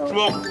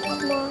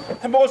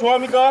 햄버거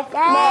좋아합니까?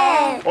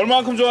 네.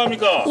 얼마만큼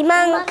좋아합니까?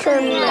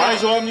 이만큼. 많이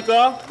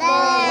좋아합니까?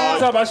 네.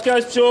 자, 맛있게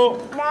하십시오.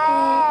 네.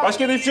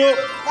 맛있게 드십시오. 네.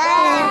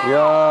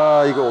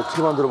 이야, 이거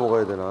어떻게 만들어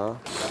먹어야 되나?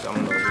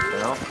 한번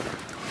넣어줄게요.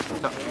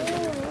 자,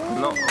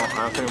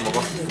 그냥 먹어.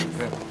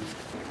 네.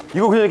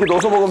 이거 그냥 이렇게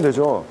넣어서 먹으면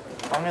되죠?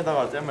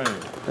 빵에다가 잼을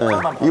네.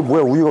 이게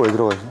뭐야, 우유가 왜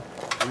들어가 있어?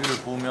 우유를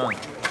부으면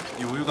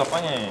이 우유가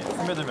빵에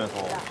스며들면서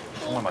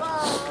정말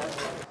맛있어요.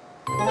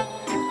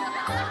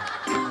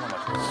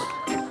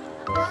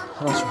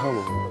 하나씩 하나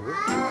먹는 거야?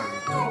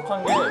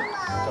 촉촉한 게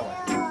진짜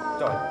맛있어요.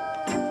 진짜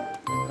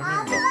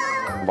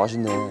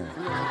맛있네.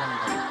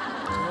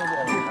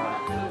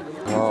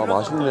 아,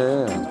 맛있네.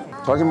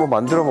 자기 뭐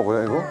만들어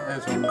먹어요, 이거?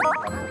 네, 저는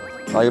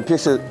아, 이거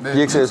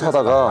BX에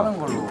사다가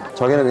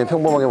자기는 그냥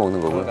평범하게 먹는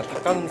거고요.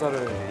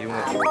 닭가슴살을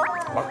이용해서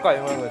맛과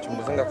영양을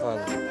전부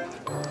생각한.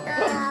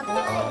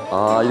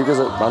 아, 이렇게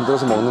해서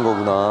만들어서 먹는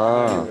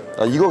거구나.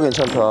 아, 이거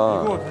괜찮다.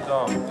 이거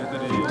진짜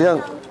애들이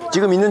그냥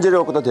지금 있는 재료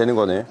갖고 다 되는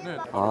거네.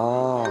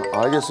 아,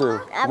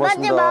 알겠어요. 아버지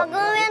고맙습니다.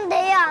 먹으면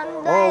돼요,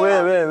 안 돼요?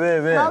 왜?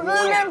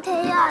 먹으면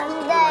돼요,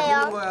 안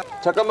돼요?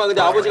 잠깐만,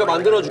 근데 아버지가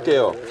만들어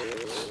줄게요.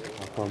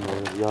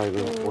 잠깐만, 야,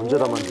 이거 언제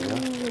다 만드냐?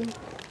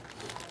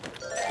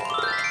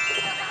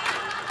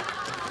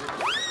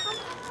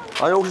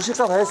 아니, 혹시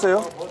식사 다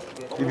했어요?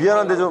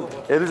 미안한데 좀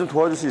애들 좀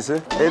도와줄 수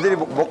있어요? 애들이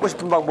먹고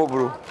싶은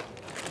방법으로.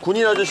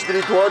 군인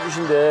아저씨들이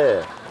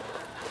도와주신대.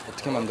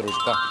 어떻게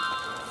만들어줄까?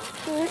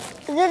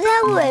 이게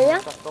새우예요?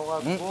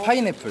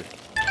 파인애플.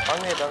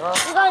 빵에다가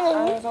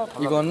이거는요?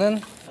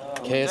 이거는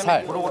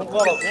게살. 게. 이거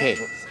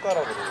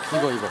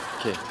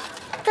게.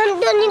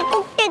 삼촌이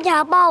꽃게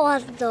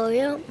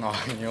잡아왔어요.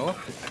 아니요.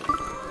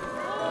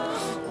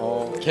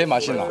 게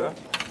맛이 나.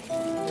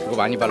 이거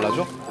많이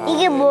발라줘?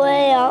 이게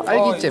뭐예요?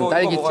 딸기잼.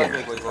 여기?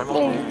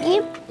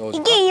 넣어줄까?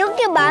 이게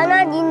이렇게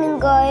많아지는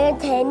거예요,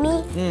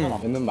 잼이?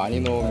 얘는 많이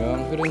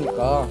넣으면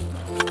흐르니까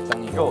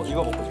적당히.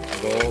 이거 먹고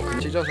싶어. 이거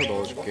찢어서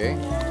넣어줄게.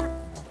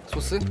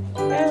 소스?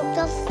 응,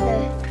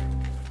 떴어요.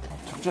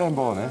 특제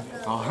햄버거네.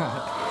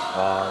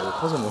 이거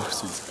커서 먹을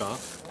수 있을까?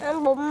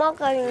 못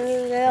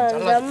먹어요.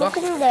 너무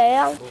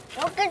큰데요.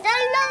 이렇게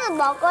잘라서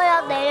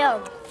먹어야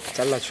돼요.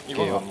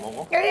 잘라줄게요.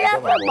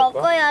 잘라서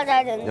먹어야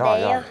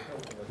되는데요. 야,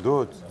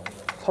 너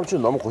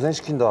삼촌 너무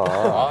고생시킨다.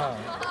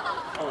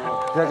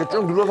 그냥 이렇게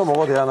쭉 눌러서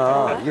먹어,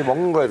 대안아. 이게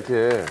먹는 거야,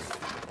 이렇게.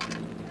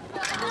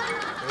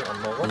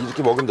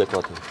 이렇게 먹으면 될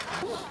것 같아.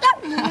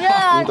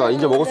 그러니까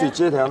이제 먹을 수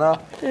있지, 대안아?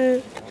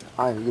 응.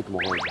 아, 이게 또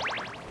먹어야지.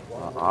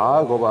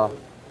 그거 봐.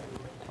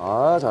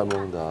 잘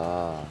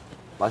먹는다.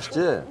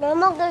 맛있지? 뭐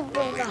먹을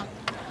거야?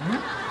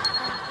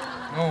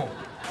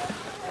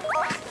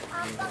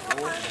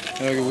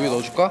 여기 우유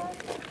넣어줄까?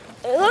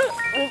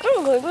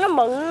 이건 그냥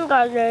먹는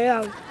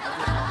거예요.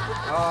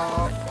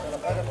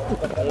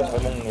 잘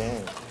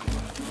먹네.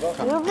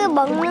 이렇게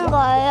먹는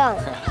거예요.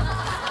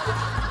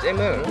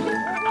 잼을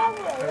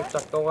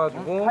살짝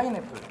떠가지고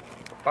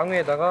빵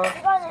위에다가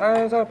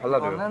살살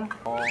발라줘요.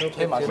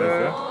 잼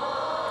맛있어요?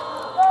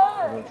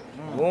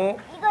 그리고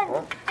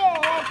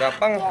자,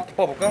 빵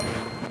덮어볼까?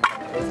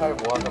 살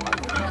모아서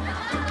만들어.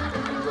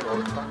 이거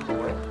넣을까?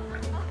 뭐해?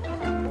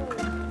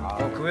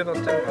 그 위에다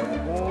잼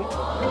바르고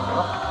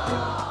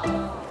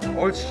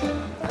옳지.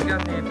 크게 한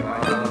입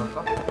많이 넣어서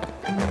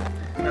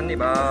한 입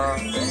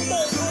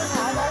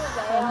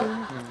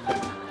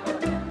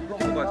이거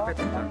먹어야지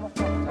패티자.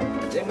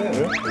 잼을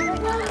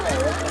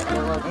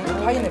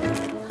파인애플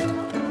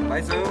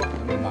맛있어.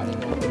 많이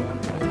먹으면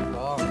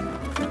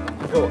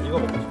이거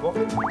먹고 싶어?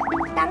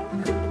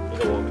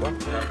 이거 먹을 거야?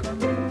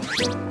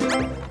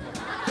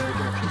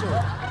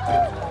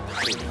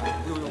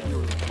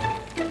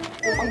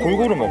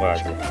 골고루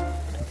먹어야지.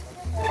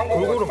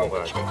 골고루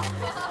먹어야지.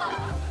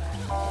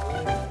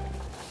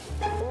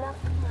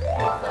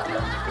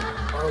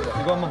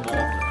 이거 한번 먹어.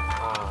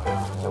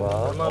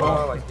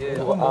 얼마나 맛있게.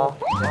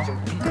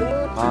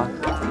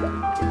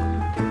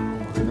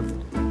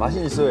 맛이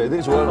있어요.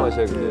 애들이 좋아하는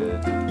맛이야, 그게.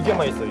 이게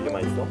맛있어. 이게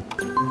맛있어.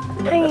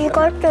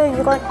 이것도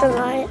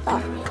맛있어.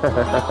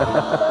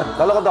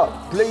 날아간다.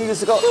 블랙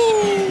이글스가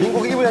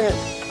민국 이기부 향해.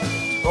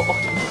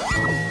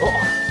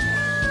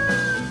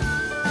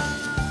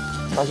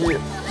 다시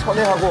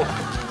선회하고.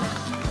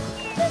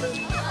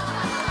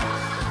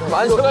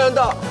 만세가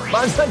연다.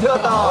 만세한테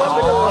갔다.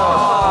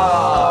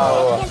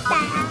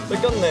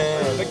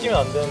 뺏겼네. 뺏기면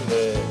안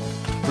되는데.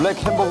 블랙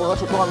햄버거가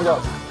출동합니다.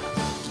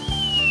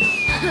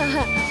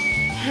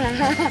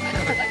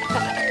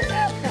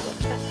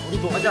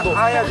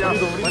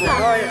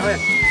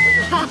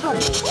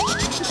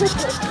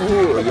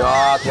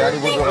 야, 대안이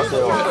분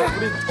들어갔어요.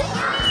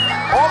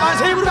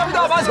 만세 입으로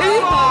갑니다. 만세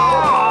입.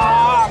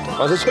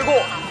 만세 최고.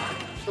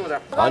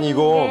 아니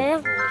이거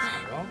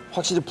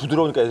확실히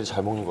부드러우니까 애들이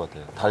잘 먹는 것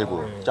같아요.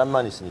 달고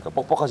짠만 있으니까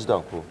뻑뻑하지도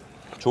않고.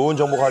 좋은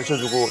정보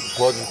가르쳐주고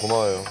도와줘서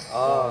고마워요.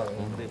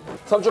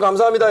 삼촌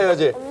감사합니다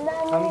해야지.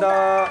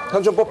 감사합니다.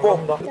 삼촌 뽀뽀.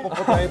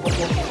 뽀뽀 다해 뽀뽀.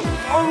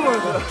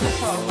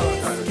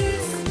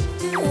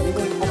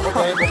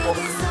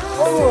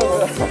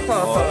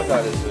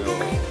 잘했어요.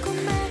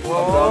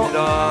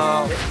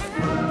 감사합니다.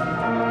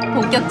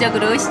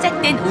 본격적으로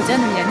시작된 오전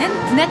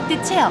훈련은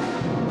군악대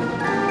체험.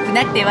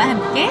 군악대와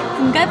함께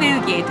군가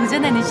배우기에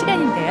도전하는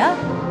시간인데요.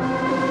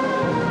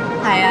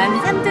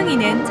 과연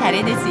삼둥이는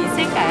잘해낼 수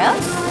있을까요?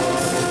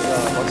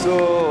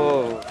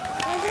 박수.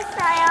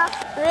 맛있어요.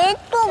 왜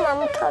또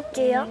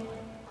멈췄지요?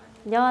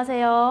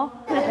 안녕하세요.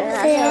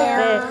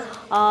 안녕하세요.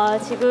 네,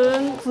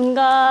 지금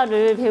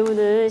군가를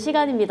배우는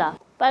시간입니다.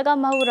 빨간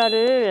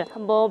마후라를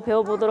한번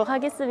배워보도록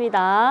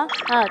하겠습니다.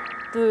 하나,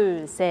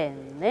 둘, 셋,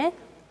 넷.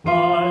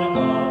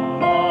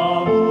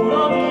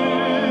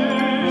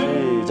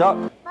 시작.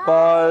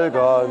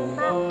 빨간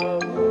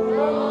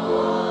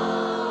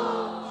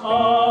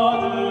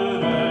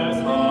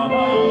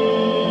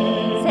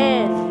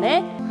셋,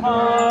 넷.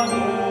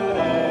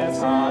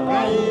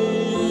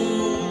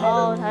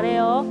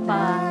 잘해요.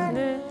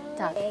 마늘.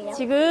 자,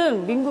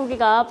 지금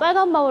민국이가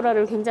빨간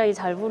마후라를 굉장히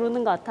잘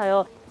부르는 것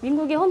같아요.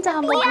 민국이 혼자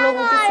한번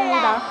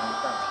불러보겠습니다.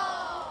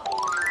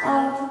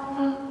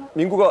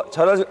 민구가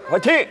잘하지.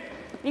 화이팅!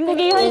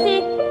 민국이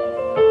화이팅!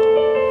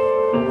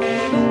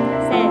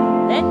 셋,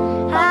 넷.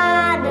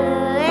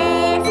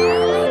 하늘에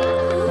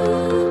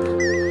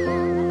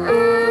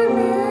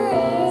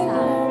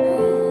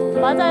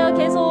맞아요,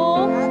 계속.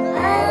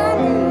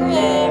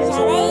 하늘에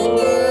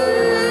살아있는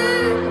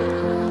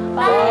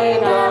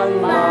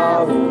빨간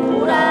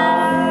마후라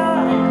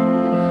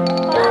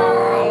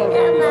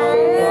빨간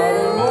마늘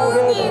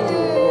무늬는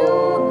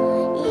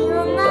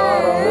이런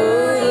나를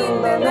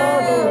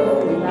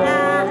인나나는구나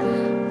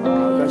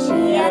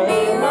아가씨야 내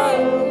마음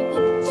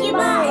잊지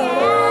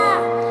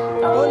마야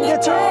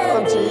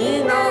번개처럼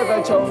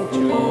지나갈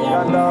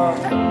청춘이란다.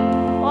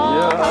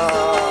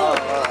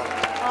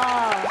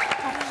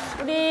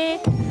 우리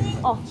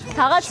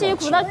다 같이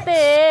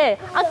군악대에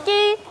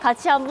악기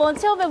같이 한번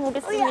체험해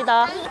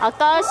보겠습니다.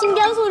 아까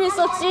신기한 소리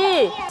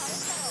있었지?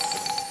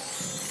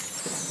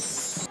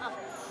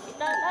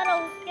 일단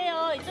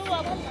따라올게요. 이쪽으로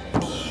한번.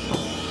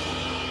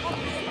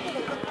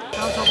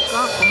 쳐볼까?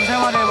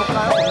 곰새마리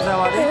해볼까요?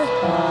 곰새마리?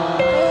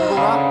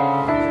 누구가?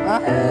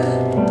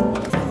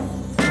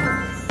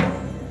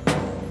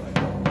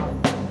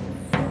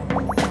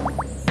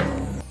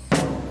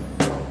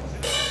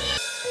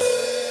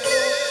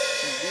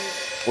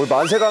 오늘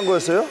만세 간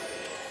거였어요?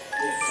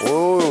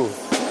 오.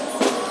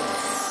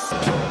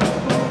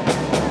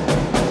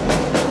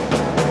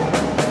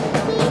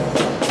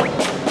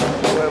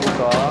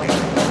 해볼까?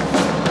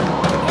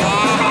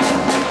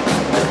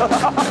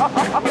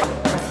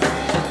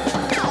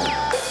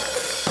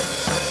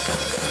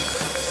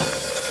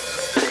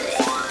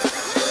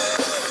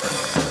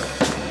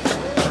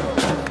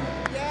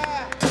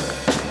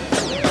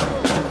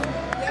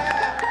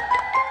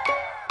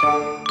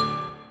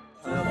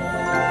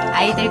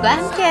 아이들과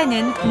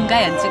함께하는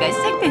군가 연주가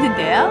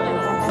시작되는데요.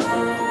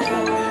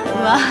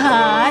 와,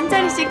 한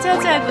자리씩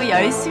차지하고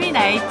열심히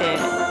아이들.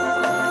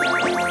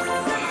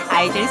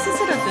 아이들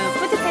스스로도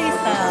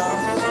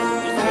뿌듯하겠어요.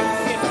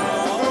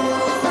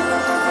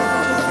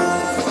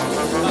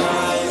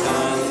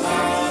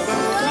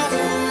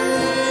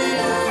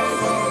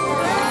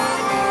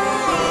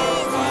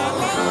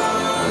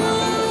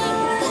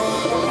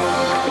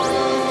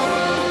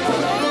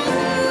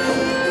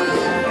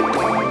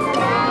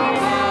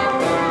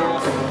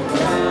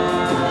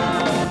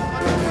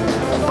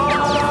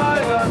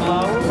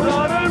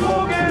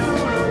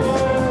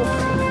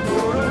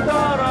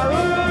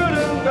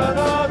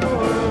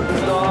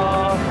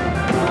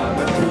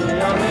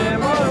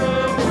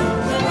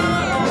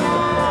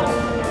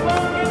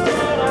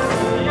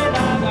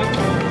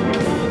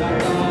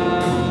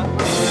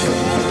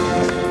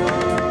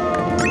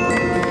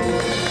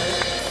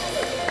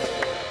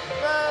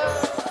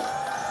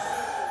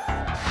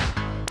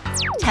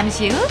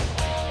 잠시 후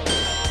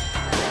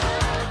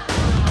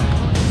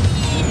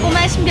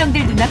꼬마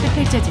신병들 눈앞에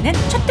펼쳐지는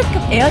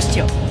초특급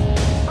에어쇼.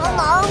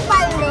 너무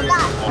빨리 놀아.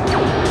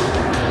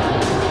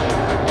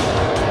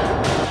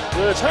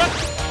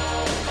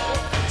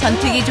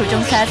 전투기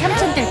조종사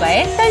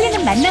삼촌들과의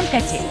떨리는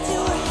만남까지.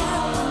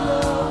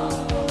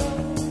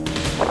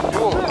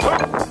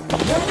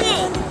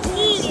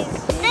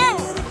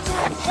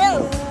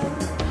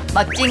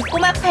 멋진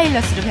꼬마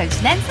파일럿으로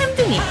변신한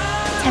삼둥이.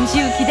 잠시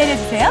후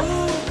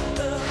기다려주세요.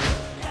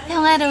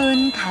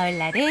 평화로운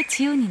가을날의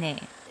지온이네.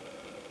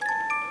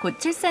 곧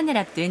출산을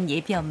앞둔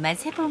예비 엄마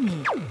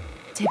세봄이.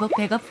 제법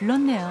배가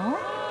불렀네요.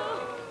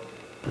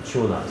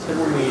 지온아,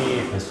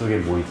 세봄이 뱃속에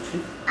뭐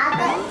있지?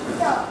 아가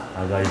있어.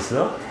 아가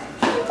있어?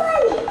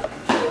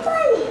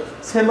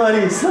 세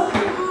마리. 3마리 있어?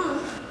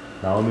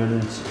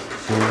 나오면은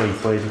지온이가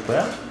이뻐해 줄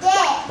거야? 네.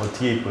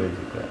 어떻게 이뻐해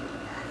줄 거야?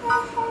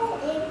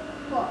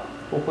 예뻐.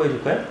 뽀뽀해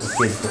줄 거야?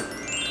 어떻게 해줄 거야?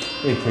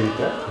 이렇게 해줄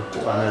거야?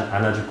 꼭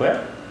안아줄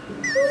거야?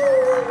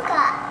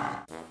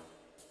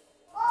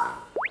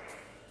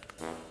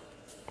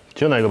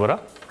 지온아, 이거 봐라.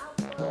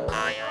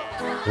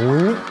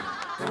 오?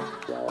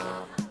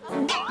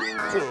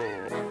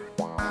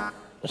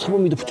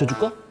 세봄이도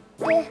붙여줄까?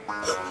 네.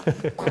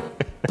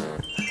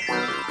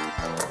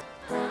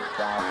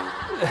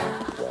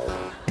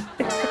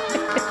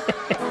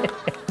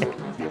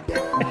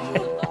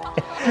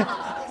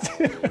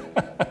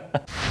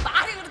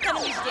 말이 그렇다는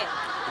것이지.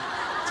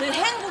 저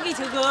행복이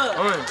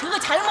저거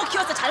잘못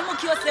키웠어, 잘못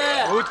키웠어.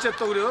 어째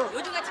또 그래요?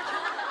 요즘같이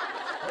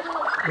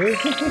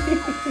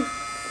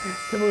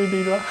세봄이도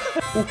이리 와.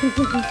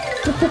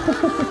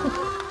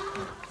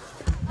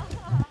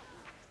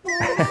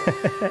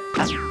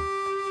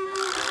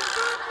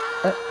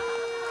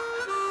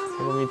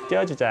 세봄이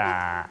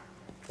떼어주자.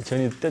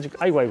 지온이도 떼어줄까?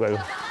 아이고.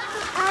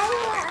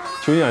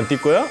 지온이 안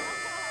뛸 거야?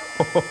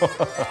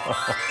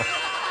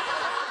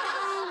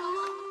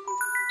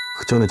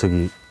 그 전에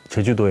저기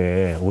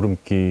제주도에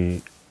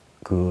오름길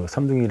그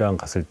삼둥이랑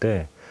갔을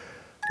때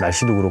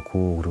날씨도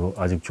그렇고 그리고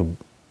아직 좀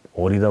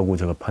어리다고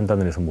제가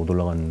판단을 해서 못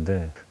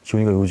올라갔는데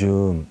지온이가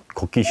요즘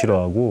걷기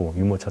싫어하고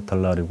유모차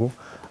탈라리고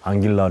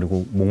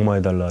안길라리고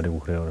목마해달라리고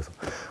그래요. 그래서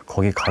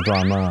거기 가도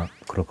아마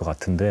그럴 것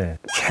같은데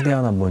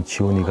최대한 한번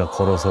지온이가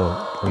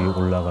걸어서 거기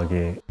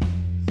올라가게.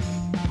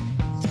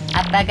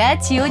 아빠가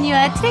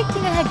지온이와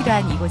트레킹을 하기로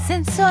한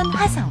이곳은 수원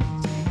화성.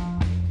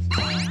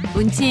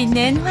 운치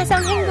있는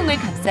화성 행궁을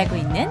감싸고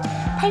있는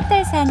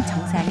팔달산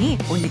정상이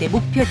오늘의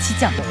목표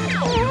지점.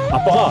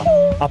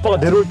 아빠가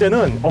내려올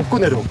때는 업고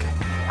내려올게.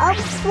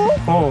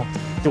 업고?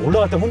 이제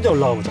올라갈 때 혼자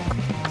올라가 보자.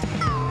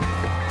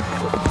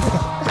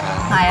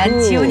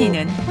 과연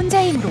지온이는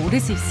혼자 힘으로 오를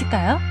수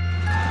있을까요?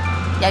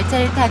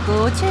 열차를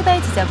타고 출발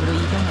지점으로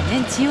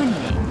이동하는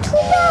지온이네.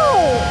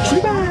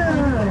 출발!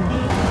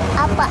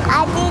 아빠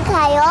어디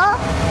가요?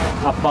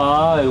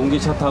 아빠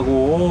용기차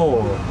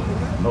타고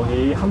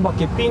여기 한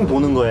바퀴 삥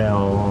도는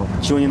거예요.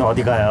 지온이는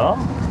어디 가요?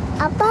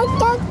 아빠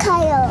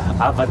따라가요.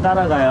 아빠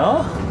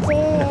따라가요?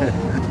 네.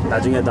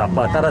 나중에도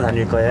아빠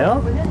따라다닐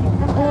거예요?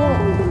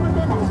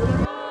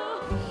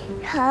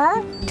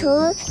 하나,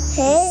 둘,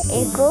 셋,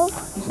 일곱,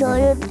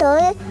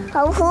 여덟,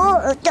 아홉,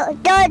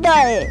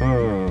 여덟.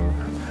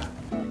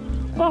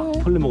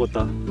 벌레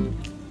먹었다.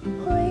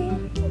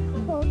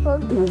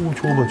 오,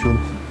 저거 봐, 지온아.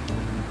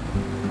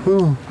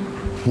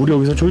 물이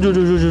여기서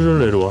졸졸졸졸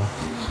내려와.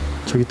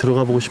 저기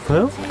들어가 보고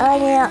싶어요?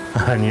 아니요.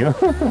 아니요.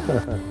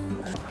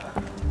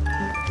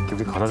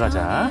 우리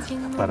걸어가자.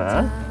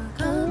 아빠랑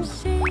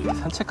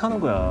산책하는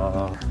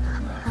거야.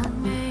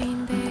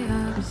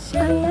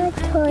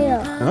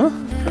 안아줘요. 어?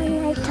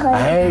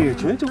 에이,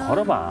 지훈이 좀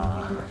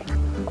걸어봐.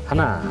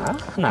 하나.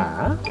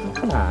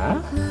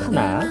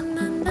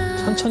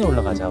 천천히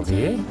올라가자,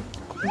 우리.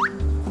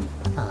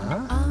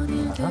 하나.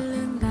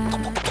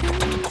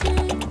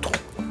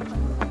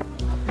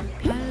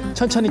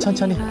 천천히.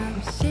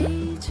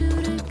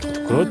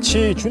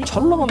 그렇지, 지훈이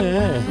잘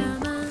올라가네.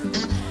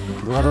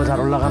 누가 더 잘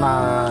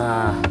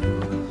올라가나.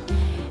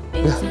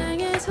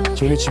 야,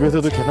 지훈이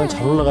집에서도 계단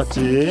잘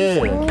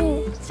올라갔지.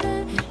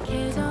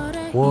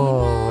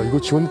 와, 이거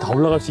지훈이 다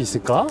올라갈 수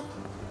있을까?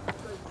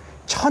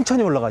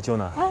 천천히 올라가,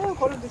 지훈아. 아유,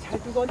 걸음도 잘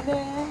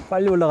죽었네.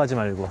 빨리 올라가지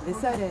말고. 몇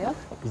살이에요?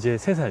 이제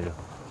 3살이요.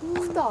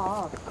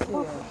 크다. 그치?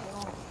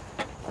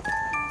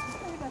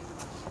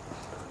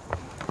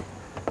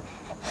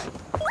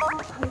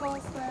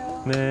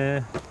 반가웠어요.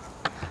 네.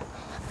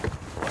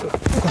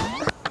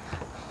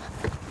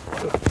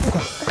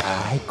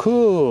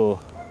 아이쿠.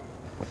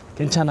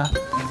 괜찮아.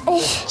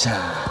 자,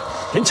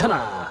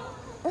 괜찮아.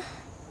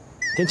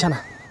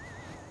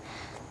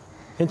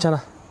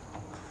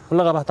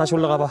 올라가봐. 다시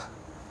올라가봐.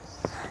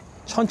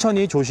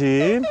 천천히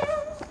조심.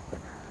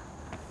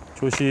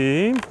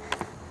 옳지.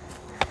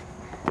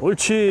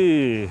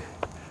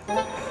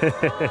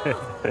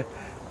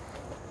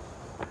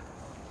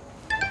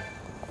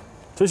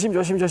 조심.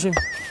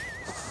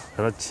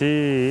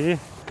 그렇지.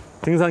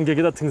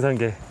 등산객이다,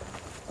 등산객.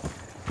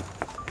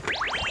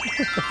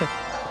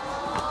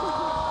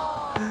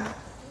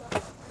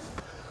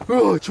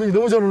 우와, 지훈이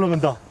너무 잘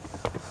올라간다.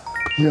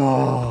 이야.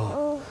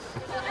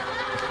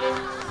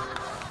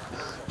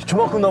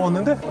 저만큼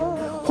남았는데?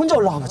 혼자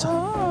올라가 보자.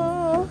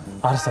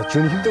 알았어,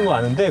 지훈이 힘든 거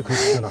아는데,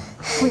 그렇잖아.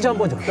 혼자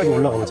한번 저기까지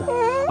올라가 보자.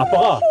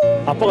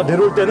 아빠가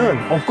내려올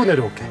때는 업고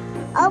내려올게.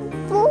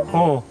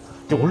 업고?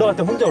 이제 올라갈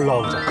때 혼자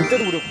올라가 보자.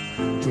 그때도 우리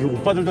저기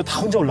오빠들도 다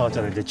혼자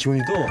올라갔잖아. 이제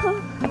지훈이도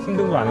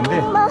힘든 거 아는데.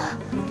 엄마.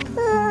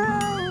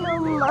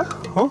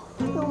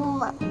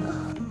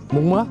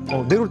 목마?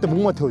 내려올 때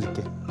목마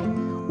태워줄게.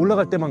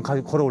 올라갈 때만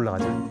걸어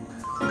올라가자.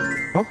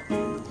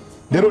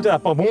 내려올 때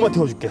아빠가 목마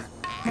태워줄게.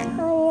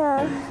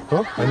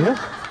 아니야?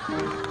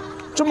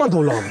 좀만 더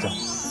올라가 보자.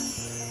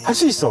 할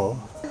수 있어.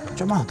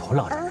 좀만 더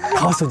올라가자.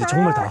 다 왔어, 이제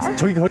정말 다 왔어.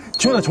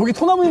 지훈아, 저기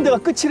소나무 있는 데가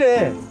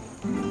끝이래.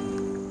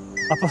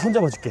 아빠 손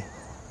잡아줄게.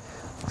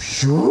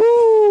 슈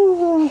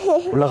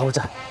올라가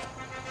보자.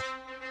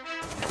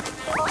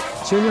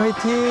 지훈이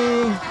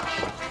화이팅.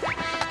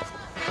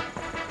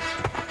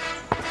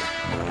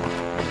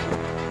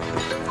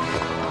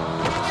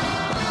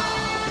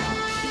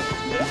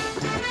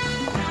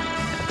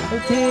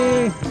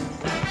 화이팅.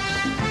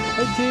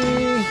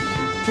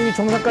 지훈이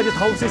정상까지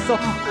다 올 수 있어.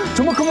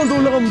 저만큼만 더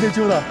올라가면 돼,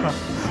 지훈아.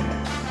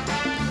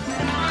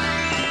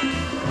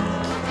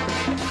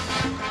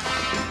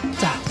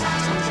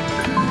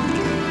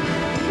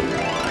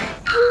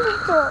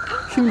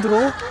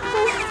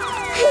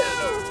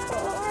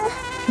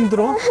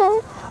 힘들어?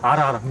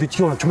 알아. 근데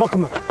지훈아,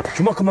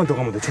 저만큼만 더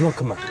가면 돼.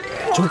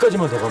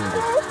 저기까지만 더 가면 돼.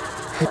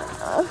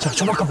 자,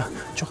 저만큼만.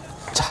 자.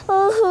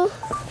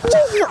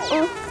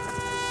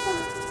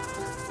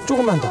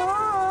 조금만 더.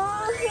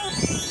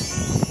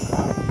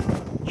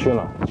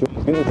 지훈아,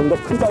 얘는 좀 더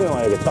큰 땀에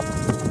와야겠다.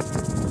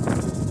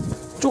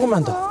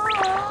 조금만 더.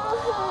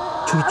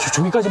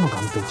 저기까지만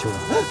가면 돼, 지훈아.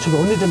 저기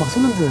언니들 막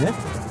손 흔드네.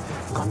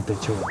 가면 돼,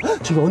 지훈아.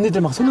 저기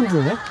언니들 막 손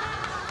흔드네.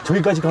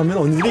 저기까지 가면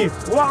언니들이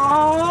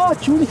와,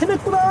 지훈이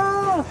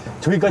해냈구나.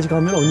 저기까지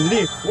가면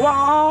언니들이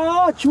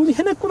와, 지훈이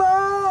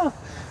해냈구나.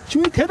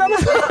 지훈이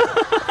대단하다.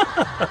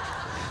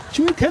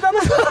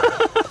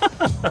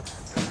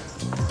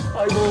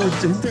 아이고,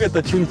 진짜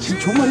힘들겠다. 지훈이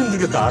정말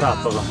힘들겠다. 알아,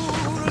 아빠가.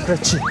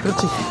 그렇지.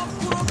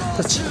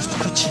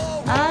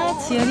 아,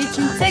 지연이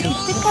진짜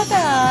기특하다.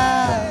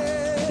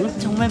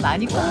 정말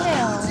많이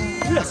컸네요.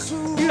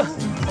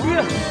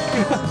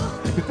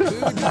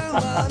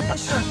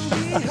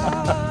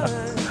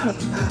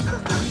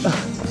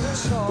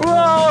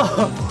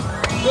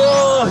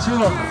 우와,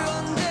 지훈아.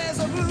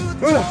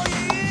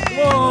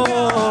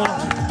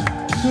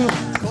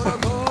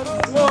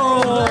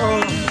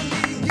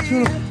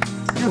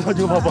 지훈아,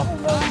 이거 봐봐.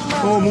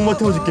 목마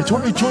태워줄게.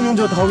 저기 지훈이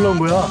혼자 다 올라온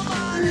거야.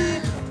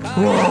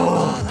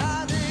 우와.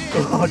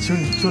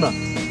 지훈아,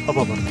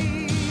 봐봐.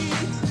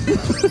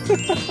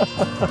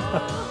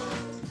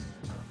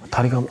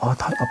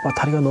 아빠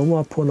다리가 너무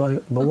아파,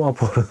 너무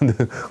아파.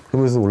 그러는데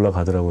그러면서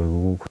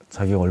올라가더라고요.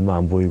 자기가 얼마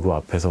안 보이고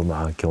앞에서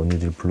막 이렇게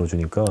언니들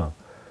불러주니까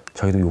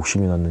자기도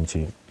욕심이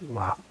났는지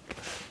막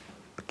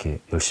이렇게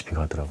열심히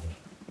가더라고요.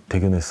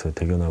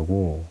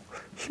 대견하고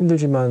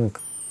힘들지만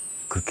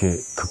그렇게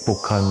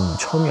극복한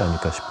처음이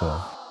아닐까 싶어요.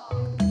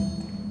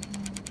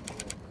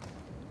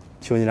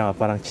 지원이랑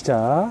아빠랑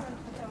치자.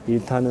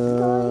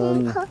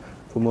 1타는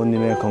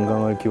부모님의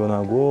건강을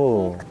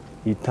기원하고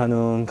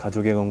 2타는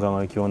가족의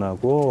건강을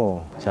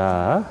기원하고.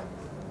 자.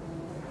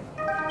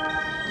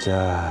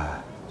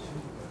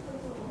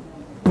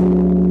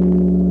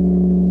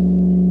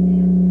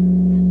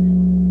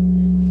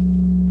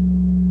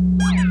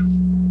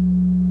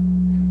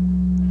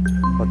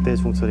 어때,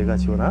 종소리가,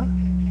 지원아?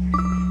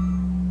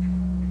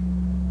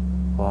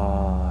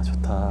 와,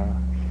 좋다.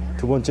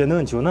 두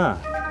번째는, 지원아,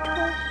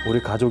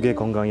 우리 가족의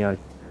건강이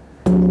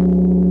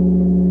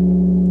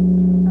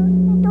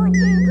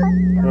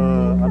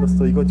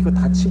알았어. 이거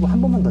다 치고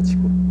한 번만 더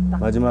치고.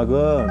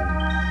 마지막은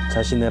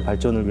자신의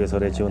발전을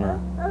위해서래, 지원아.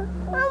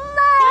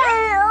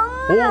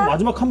 엄마.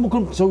 마지막 한 번.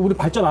 그럼 우리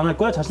발전 안 할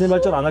거야? 자신의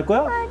발전 안 할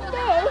거야?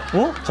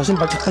 자신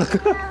발전 안 할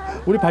거야?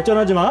 우리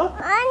발전하지 마.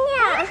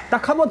 아니야.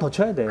 딱 한 번 더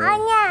쳐야 돼.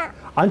 아니야.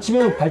 안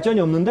치면 발전이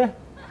없는데?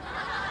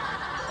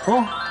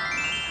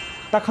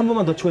 딱 한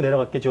번만 더 치고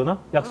내려갈게, 지원아.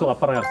 약속,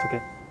 아빠랑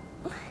약속해.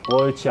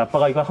 옳지.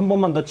 아빠가 이거 한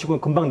번만 더 치고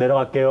금방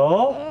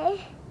내려갈게요.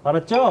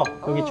 알았죠?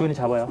 여기 지원이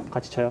잡아요.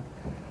 같이 쳐요.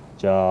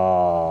 자.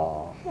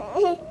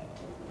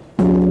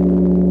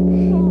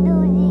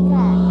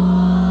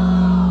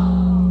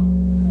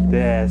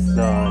 됐어,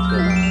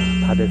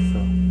 지원아. 다 됐어.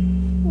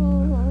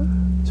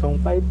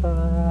 종 빠이빠이.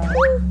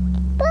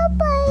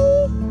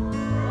 빠이빠이.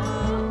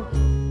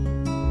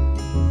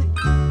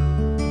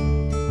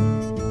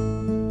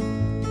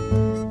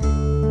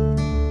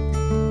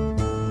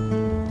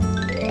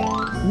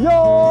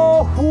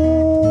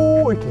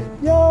 야호! 이렇게.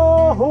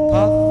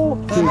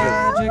 야호!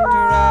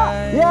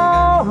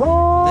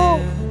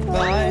 야호!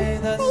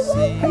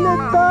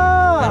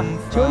 해냈다!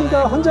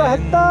 지원이가 혼자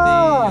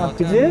했다!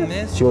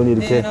 그지? 지원이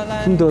이렇게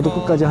힘들어도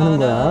끝까지 하는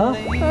거야.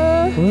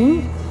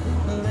 응?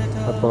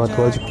 아빠가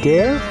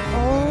도와줄게.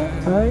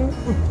 아이,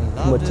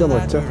 멋져.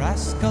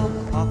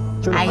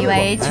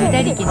 아이와의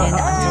줄다리기는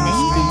언제나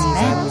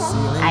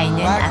힘들지만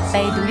아이는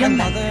아빠의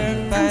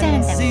노력만큼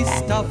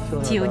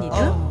성장한답니다. 지온이도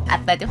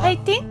아빠도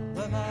화이팅!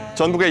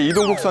 전북의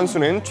이동국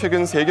선수는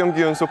최근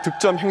 3경기 연속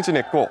득점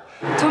행진했고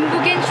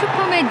전북엔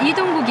슈퍼맨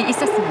이동국이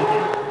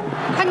있었습니다.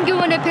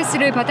 한교원의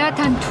패스를 받아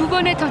단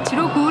 2번의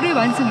터치로 골을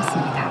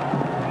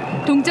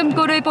완성했습니다.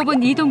 동점골을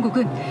뽑은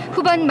이동국은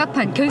후반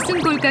막판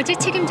결승골까지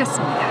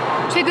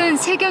책임졌습니다. 최근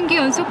 3경기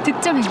연속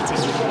득점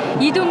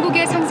행진.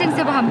 이동국의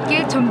상승세와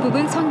함께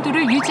전북은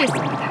선두를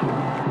유지했습니다.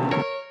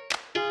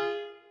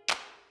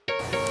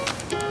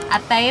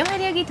 아빠의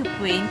활약이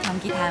돋보인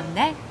경기 다음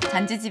날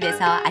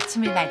전주집에서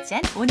아침을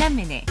맞이한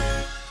오남매네.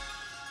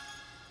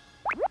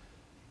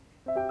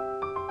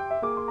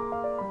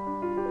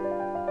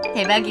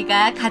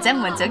 대박이가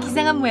가장 먼저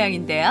기상한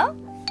모양인데요.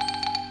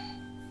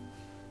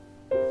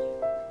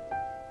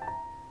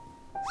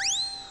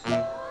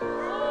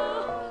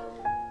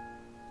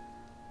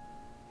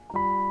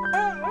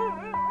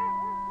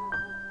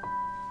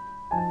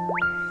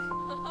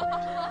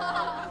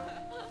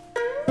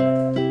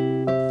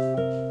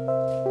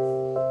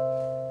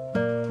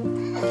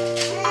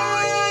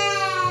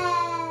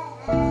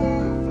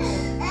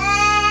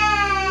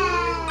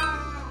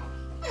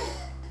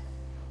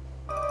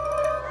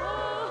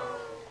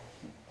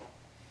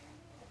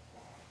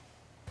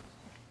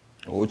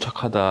 오,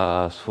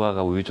 착하다.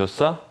 수아가 우유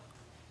줬어?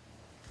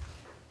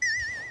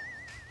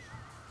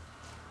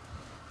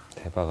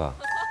 대박아.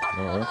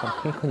 너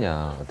얼마나 큰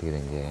크냐? 어떻게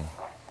된 게?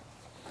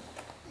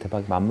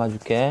 대박이 맘마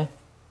줄게.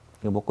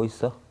 이거 먹고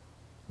있어.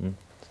 응.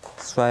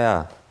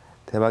 수아야,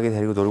 대박이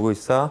데리고 놀고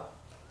있어?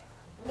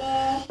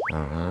 네.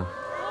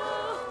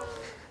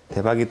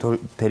 대박이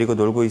데리고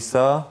놀고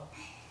있어?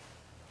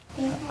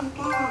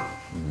 대박아.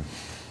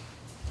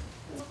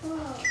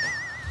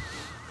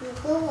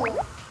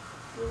 누구?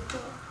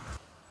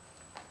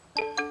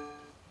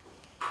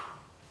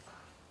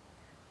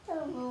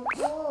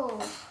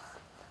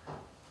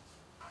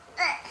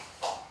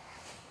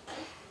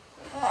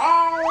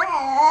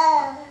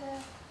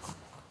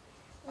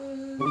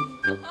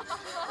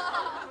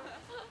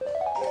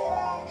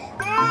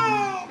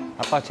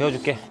 아빠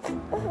재워줄게.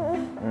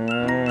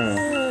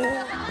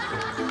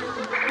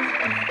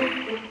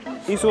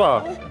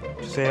 이수아,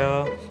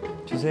 주세요.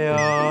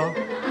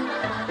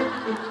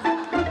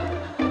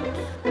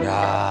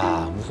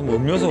 야, 무슨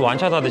음료수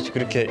완샷 하듯이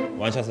그렇게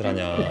완샷을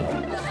하냐?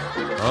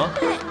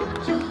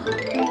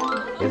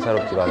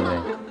 예사롭지가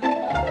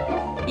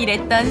않네.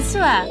 이랬던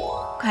수아.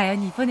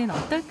 과연 이번엔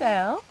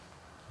어떨까요?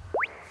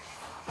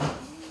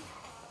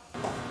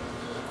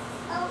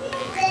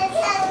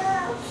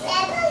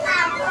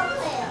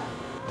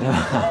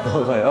 안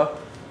먹어요?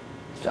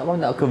 조금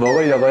더 그거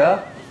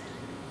먹으려고요?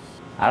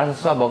 알아서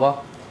수아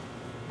먹어.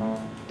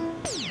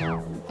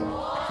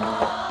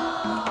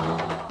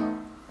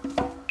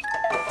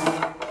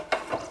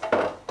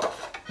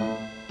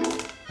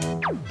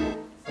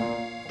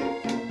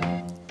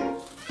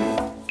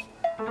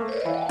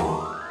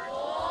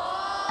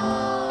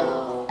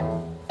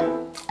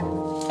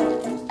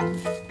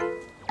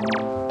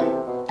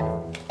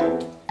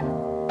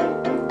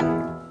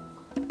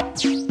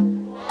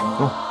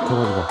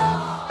 대박이다.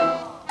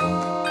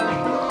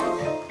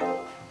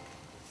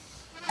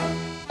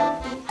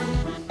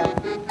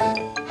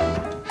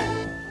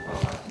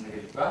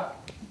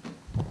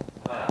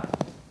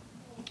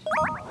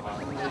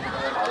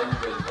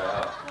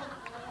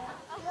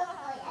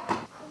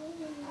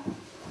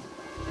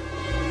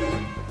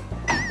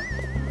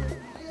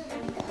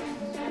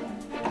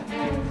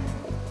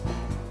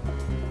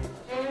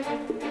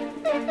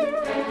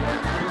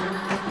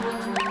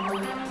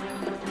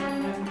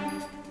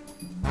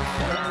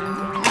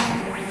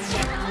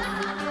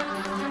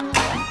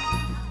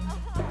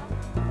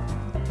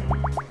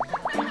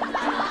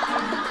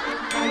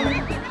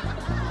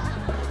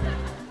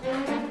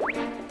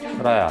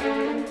 설아야,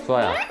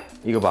 수아야,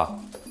 이거 봐.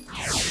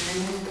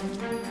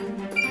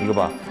 이거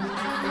봐.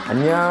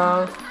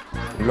 안녕.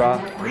 일로 와,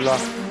 일로 와.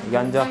 여기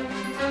앉아.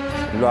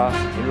 일로 와,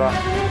 일로 와.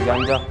 여기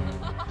앉아.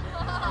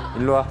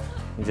 일로 와.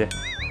 이제.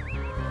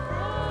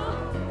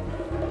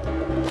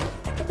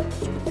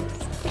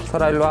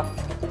 설아, 일로 와.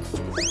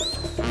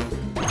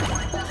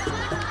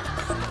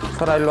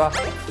 설아, 일로 와.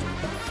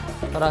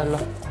 설아, 일로 와.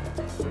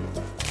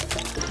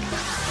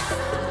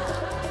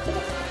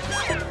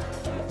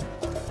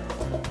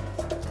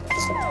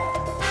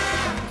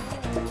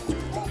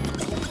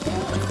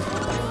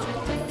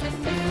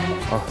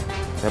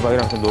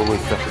 대박이랑 좀 놀고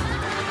있어.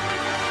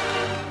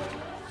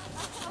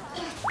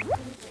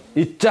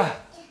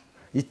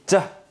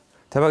 있자.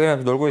 대박이랑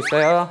좀 놀고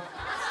있어요.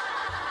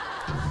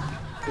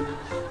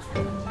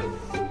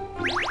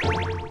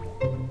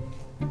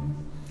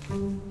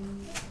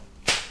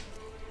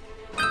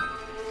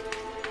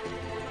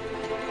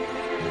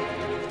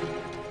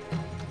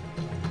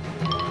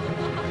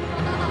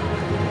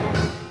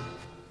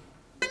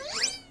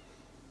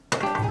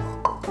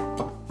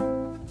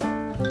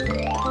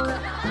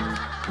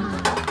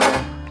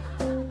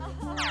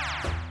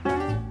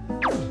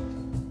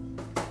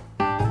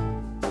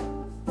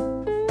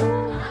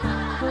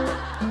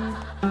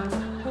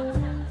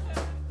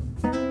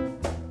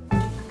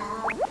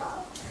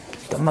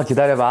 좀만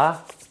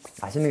기다려봐.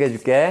 맛있는 게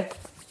해줄게.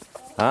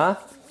 어?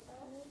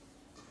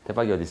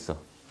 대박이 어딨어?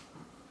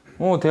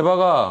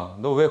 대박아,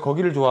 너 왜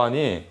거기를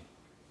좋아하니?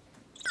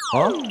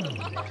 어?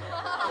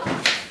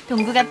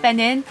 동국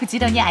아빠는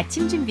부지런히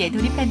아침 준비에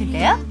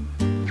돌입하는데요.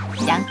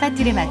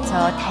 양파틀에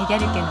맞춰 달걀을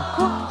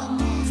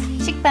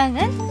깨놓고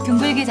식빵은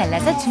둥글게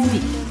잘라서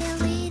준비.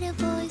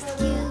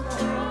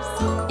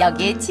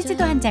 여기에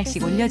치즈도 한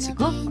장씩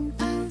올려주고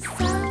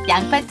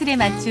양파틀에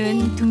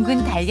맞춘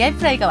둥근 달걀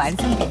프라이가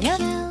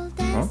완성되면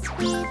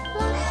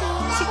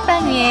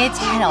식빵 위에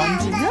잘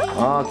얹은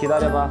후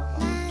기다려봐.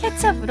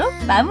 케첩으로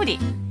마무리.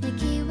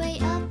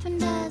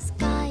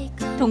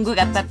 동국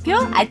아빠표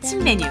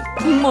아침 메뉴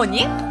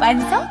굿모닝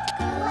완성.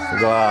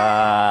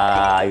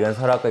 우와, 이건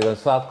설아 거, 이건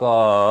수아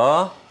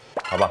거.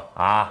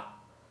 봐봐.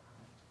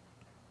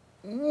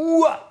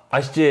 우와,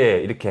 맛있지?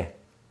 이렇게.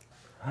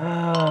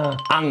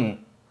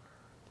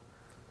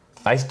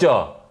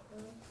 맛있죠?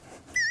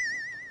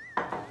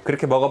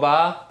 그렇게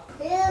먹어봐.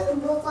 이렇게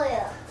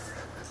먹어요.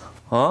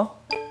 어?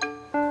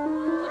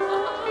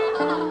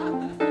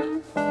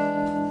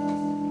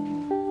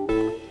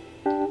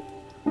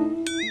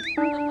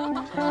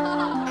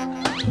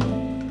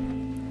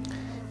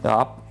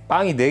 야,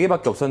 빵이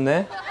 4개밖에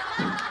없었네.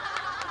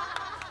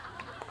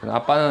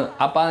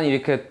 아빠는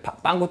이렇게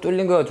빵구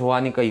뚫린 거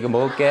좋아하니까 이거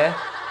먹을게.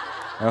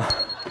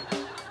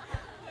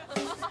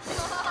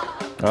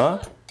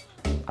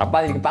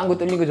 아빠는 이렇게 빵구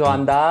뚫린 거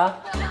좋아한다.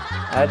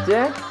 알았지?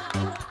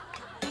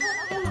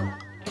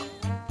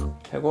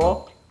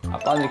 최고.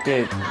 아빠는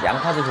이렇게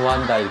양파도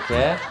좋아한다.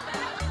 이렇게.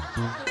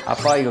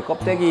 아빠 이거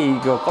껍데기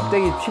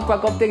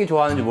식빵 껍데기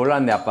좋아하는 줄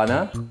몰랐네.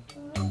 아빠는.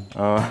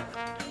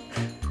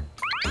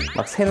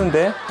 막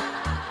새는데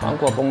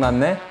빵꾸가 뽕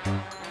났네.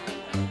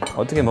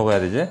 어떻게 먹어야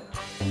되지?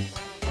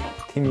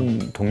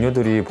 팀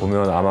동료들이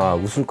보면 아마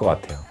웃을 것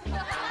같아요.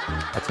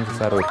 아침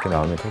식사로 이렇게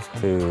나오는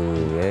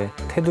토스트에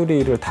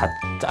테두리를 다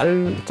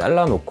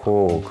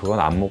잘라놓고 그건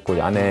안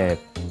먹고 안에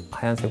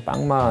하얀색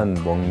빵만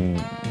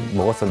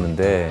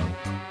먹었었는데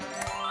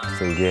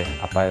그래서 이게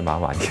아빠의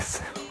마음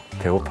아니겠어요.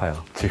 배고파요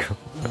지금.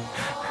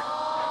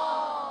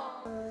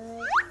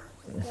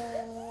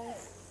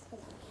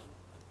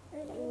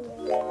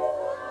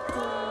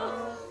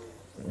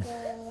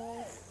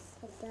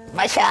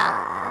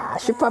 마샤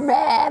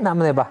슈퍼맨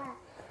한번 해봐.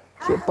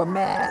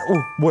 슈퍼맨.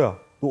 오 뭐야?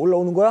 너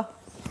올라오는 거야?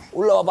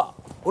 올라와봐.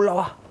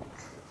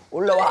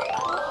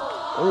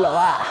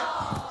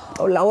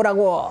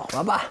 올라오라고.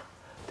 와봐.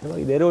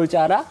 대박이 내려올 줄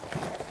알아?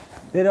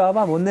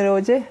 내려와봐. 못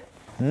내려오지?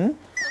 응?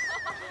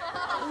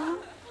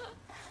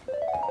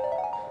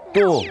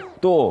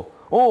 또.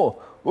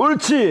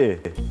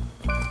 옳지.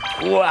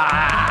 우와.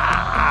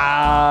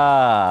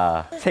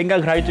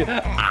 생각을 할 줄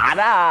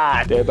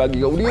알아.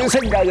 대박이가 우리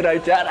생각을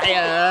할 줄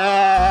알아요.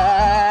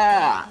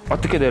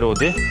 어떻게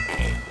내려오지?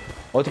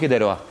 어떻게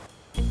내려와?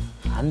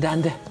 안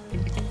돼.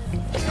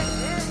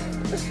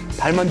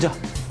 발 먼저.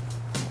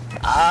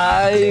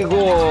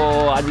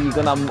 아이고, 아직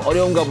이건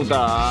어려운가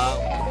보다.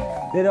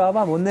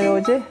 내려와봐. 못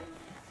내려오지?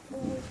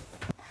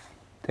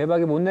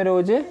 대박이 못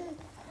내려오지?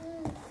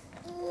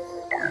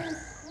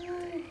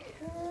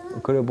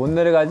 그래, 못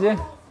내려가지?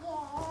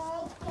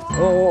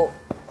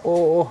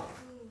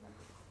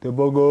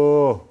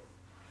 대박아.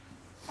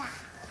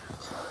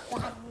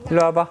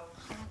 일로 와봐.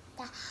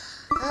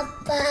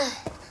 아빠.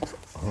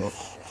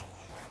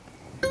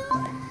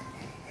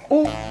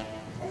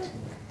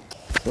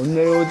 못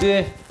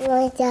내려오지?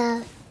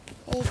 맞아.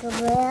 이거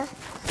뭐야?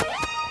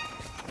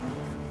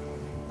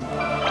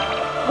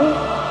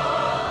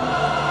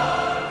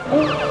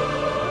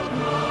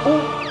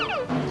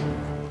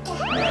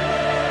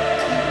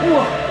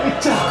 우와,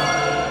 으짜.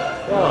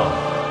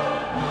 야.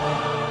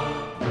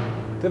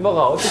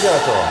 대박아, 어떻게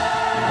알았어?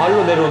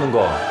 발로 내려오는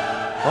거.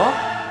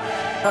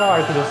 사람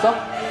가르쳐줬어?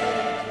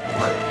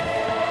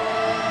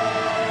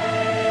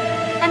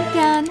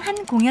 한편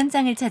한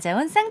공연장을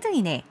찾아온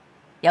쌍둥이네.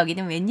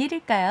 여기는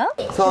웬일일까요?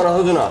 서원아,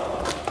 서준아,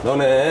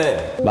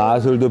 너네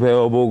마술도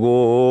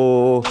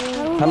배워보고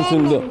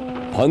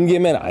삼촌도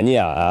번개맨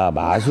아니야,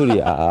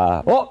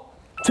 마술이야.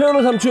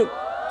 최현우 삼촌,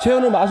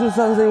 최현우 마술사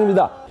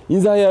선생님입니다.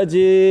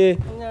 인사해야지.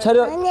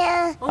 차렷.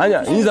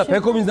 아니야, 인사,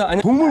 배꼽 인사.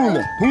 아니야, 동물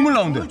보면 동물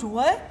나온대. 동물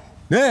좋아해?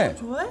 네.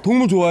 좋아해?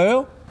 동물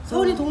좋아해요?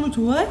 서울이 동물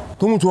좋아해?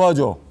 동물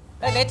좋아하죠.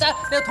 내가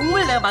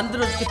동물 내가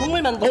만들어줄게.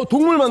 동물 만들어.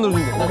 동물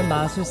만들어준대. 나는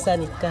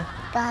마술사니까.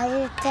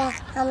 마술사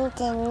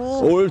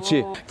삼촌이.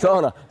 옳지.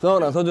 서원아,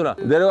 서준아,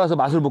 내려가서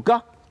마술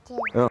볼까?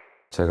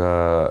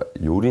 제가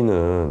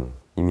요리는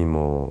이미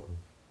뭐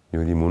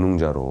요리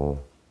무능자로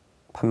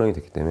판명이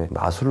됐기 때문에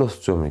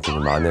마술로서 좀 이렇게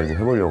좀 만회를 좀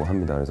해보려고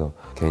합니다. 그래서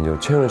개인적으로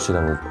최현우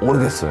씨랑은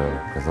오래됐어요.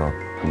 그래서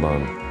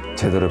한번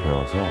제대로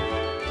배워서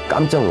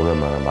깜짝 놀랄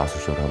만한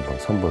마술쇼를 한번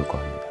선보일까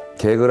합니다.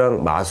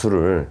 개그랑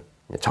마술을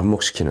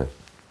접목시키는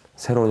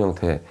새로운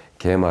형태의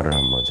개마를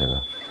한번 제가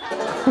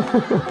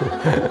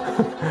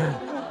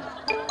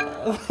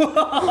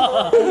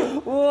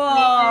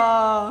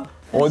우와.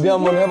 어디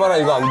한번 해봐라.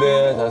 이거 안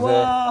돼.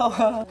 자세.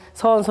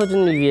 서원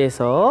서준을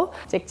위해서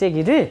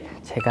짹짹이를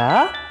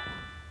제가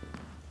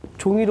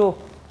종이로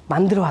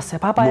만들어 왔어요.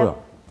 봐봐요.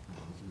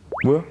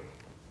 뭐야?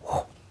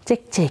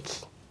 짹짹이.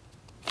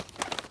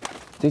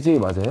 짹짹이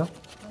맞아요?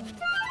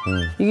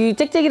 이게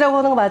짹짹이라고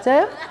하는 거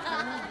맞아요?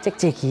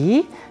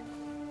 짹짹이.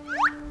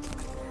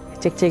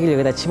 짹짹이를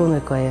여기다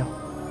집어넣을 거예요.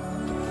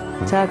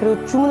 자,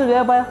 그리고 주문을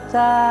외워봐요.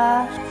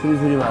 자.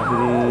 수리수리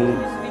마술이.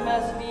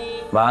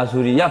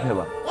 마술이 얍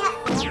해봐.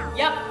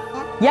 얍!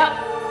 얍!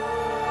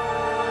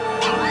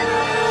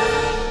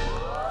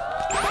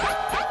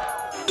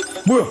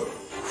 뭐야?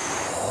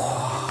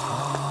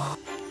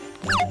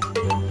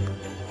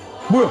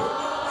 뭐야?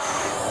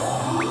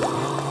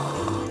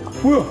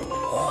 뭐야?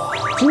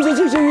 진짜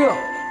짹짹이야.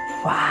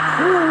 와.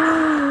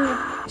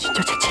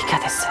 진짜 짹짹이가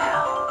됐어요.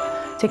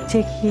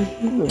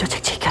 짹짹이. 저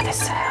짹짹이가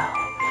됐어요.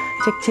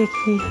 짹짹이.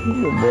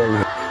 뭐야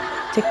이거?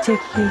 짹짹이.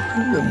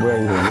 뭐야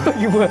이거?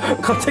 이게 뭐야?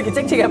 갑자기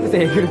짹짹이 앞에서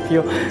애교를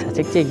피워. 자,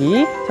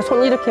 짹짹이. 자,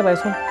 손 이렇게 해봐요.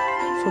 손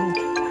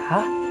이렇게.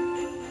 자.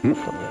 또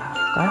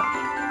올라갈까요?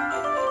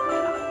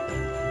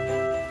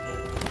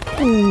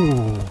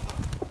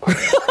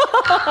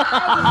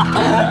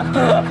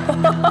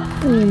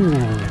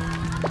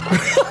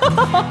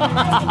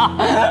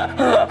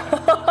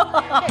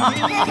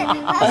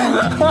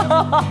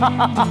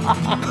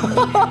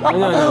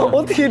 아니야.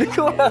 어떻게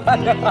이렇게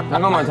올라가냐?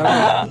 잠깐만.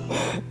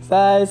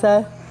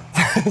 살살.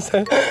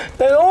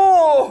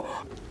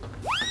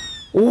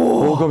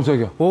 오,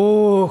 깜짝이야.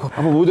 오,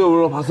 아빠 모델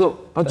올라봤어?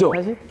 봤죠?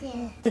 다시?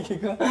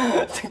 짹짹이가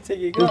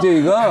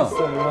짹짹이가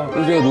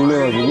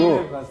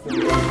놀래가지고.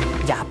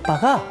 이제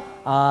아빠가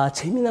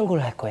재미난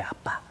걸 할 거야,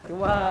 아빠.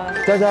 와.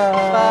 짜잔.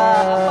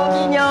 아빠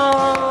인형.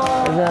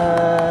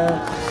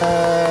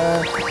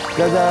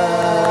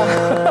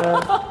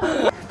 짜잔.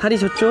 다리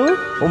저쪽.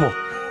 어머.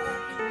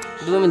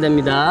 누우면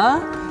됩니다.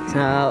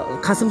 자,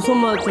 가슴 손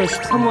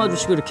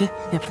모아주시고 이렇게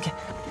예쁘게.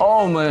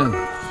 맨.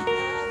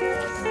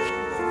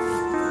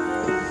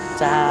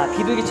 자,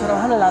 비둘기처럼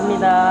하늘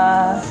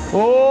납니다.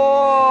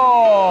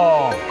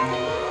 오!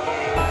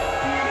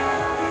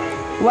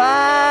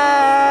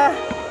 와!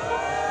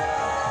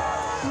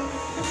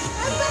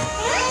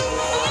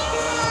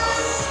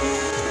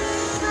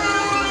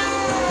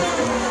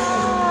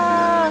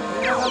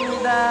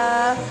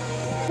 감사합니다.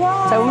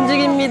 자,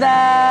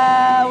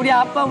 움직입니다. 우리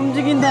아빠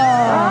움직인다.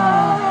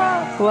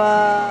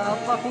 와,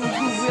 아빠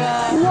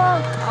공주야.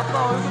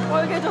 아빠 얼굴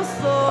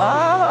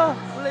빨개졌어.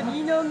 원래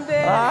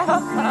미녀인데.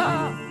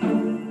 와.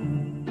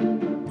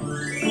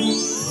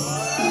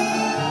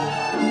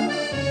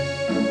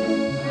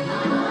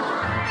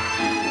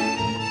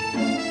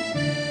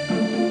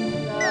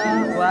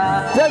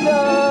 짜잔.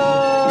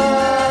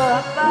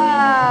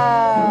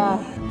 아빠.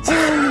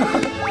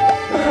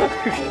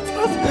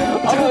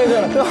 아빠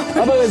괜찮아.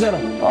 아빠 괜찮아.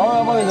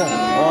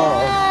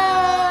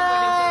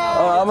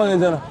 아빠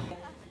괜찮아.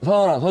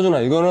 서원아, 서준아,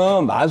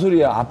 이거는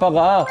마술이야.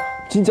 아빠가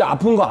진짜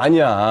아픈 거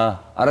아니야.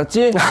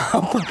 알았지?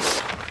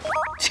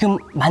 지금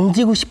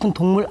만지고 싶은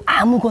동물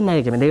아무거나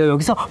얘기하면 내가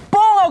여기서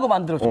뻥 하고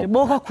만들어줄게.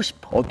 뭐 갖고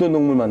싶어? 어떤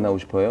동물 만나고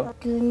싶어요?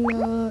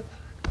 그는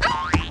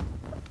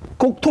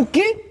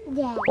토끼?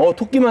 네.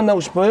 토끼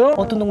만나고 싶어요?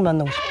 어떤 동물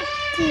만나고 싶어?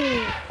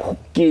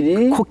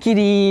 코끼리?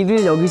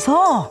 코끼리를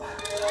여기서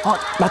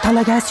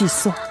나타나게 할 수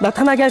있어.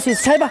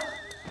 잘 봐.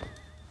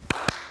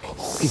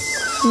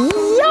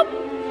 얍!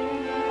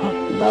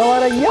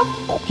 나와라, 얍!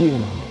 코끼리.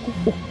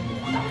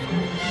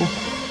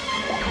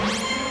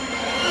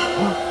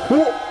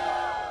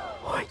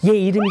 얘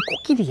이름이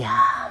코끼리야.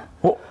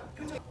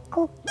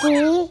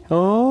 코끼리.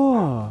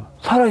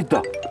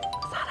 살아있다.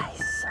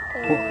 살아있어.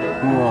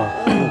 우와.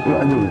 이거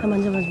앉아.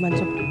 만져.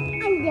 앉아.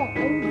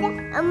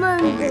 엄마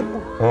앉아.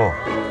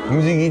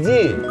 움직이지?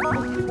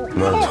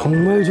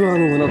 정말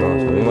좋아하는구나,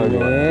 정말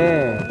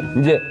좋아해.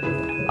 이제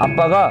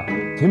아빠가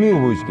재밌는 거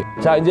보여줄게.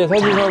 자, 이제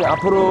서준 선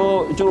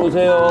앞으로 이쪽으로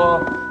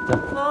오세요.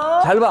 자.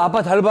 잘 봐,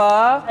 아빠 잘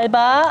봐. 잘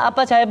봐,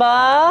 아빠 잘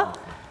봐.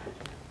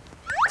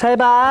 잘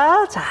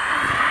봐. 자,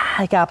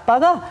 이렇게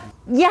아빠가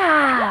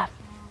야.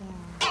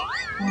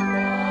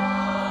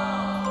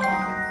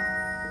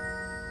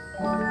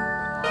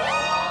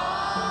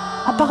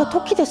 아빠가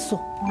토끼 됐어.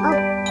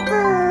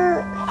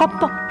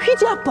 아빠,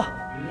 휘지 아빠.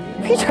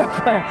 휘지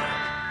아빠야.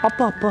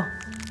 아빠.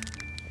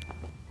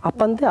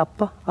 아빠인데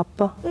아빠.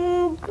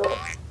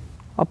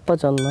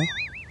 아빠잖아.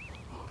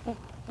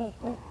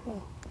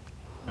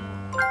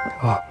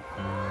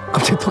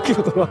 갑자기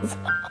토끼로 돌아왔어.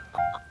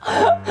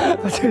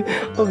 갑자기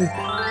토끼.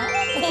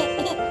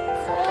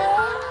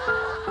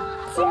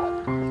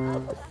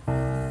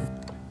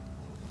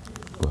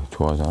 뭐야,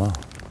 좋아하잖아.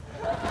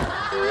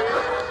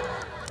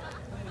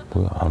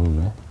 뭐야, 안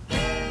울래?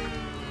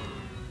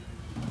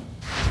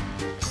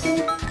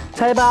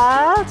 잘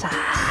봐. 자,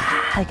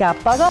 이렇게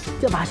아빠가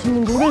진짜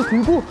맛있는 거를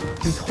들고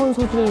우리 서원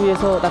소주를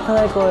위해서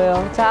나타날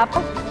거예요. 자,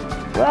 아빠.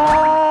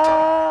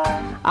 와.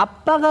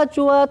 아빠가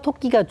좋아,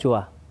 토끼가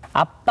좋아.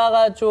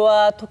 아빠가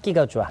좋아,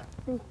 토끼가 좋아.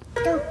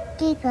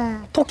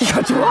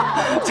 토끼가 좋아?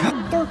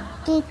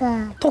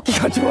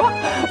 토끼가 좋아?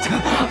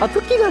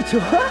 토끼가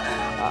좋아?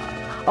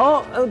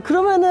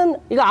 그러면은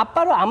이거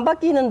아빠로 안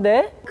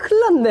바뀌는데?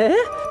 큰일 났네?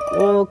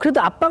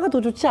 그래도 아빠가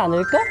더 좋지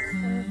않을까?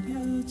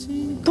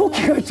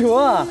 토끼가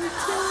좋아?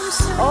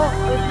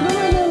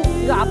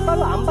 그러면은 이거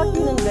아빠로 안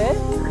바뀌는데?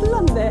 큰일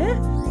났네?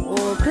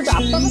 그래도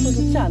아빠가 더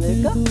좋지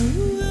않을까?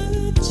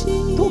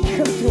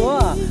 토끼가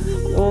좋아?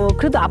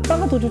 그래도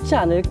아빠가 더 좋지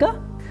않을까?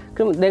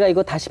 그럼 내가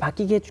이거 다시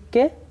바뀌게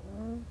해줄게.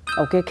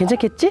 오케이,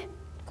 괜찮겠지?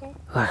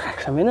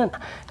 그러면은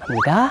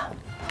갑니다.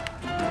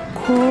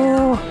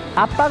 고,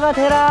 아빠가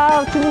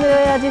되라. 쭉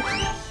내려야지.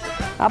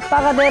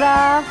 아빠가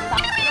되라.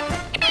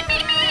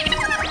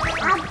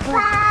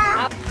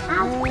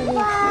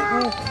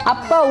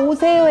 아빠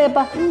오세요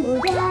해봐.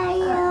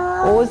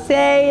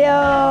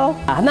 오세요.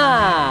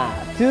 하나,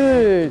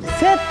 둘,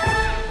 셋.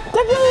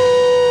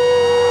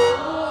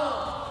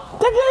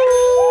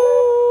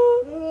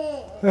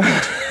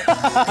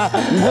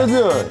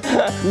 짜잔!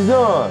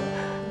 이전.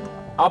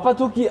 아빠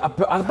토끼,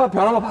 아빠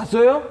변한 거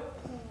봤어요?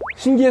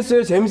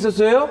 신기했어요?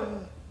 재밌었어요?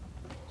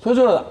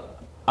 서준아,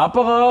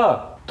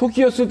 아빠가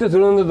토끼였을 때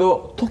들었는데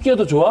너 토끼가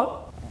더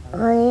좋아?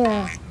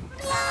 아니요.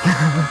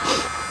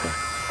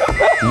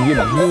 이게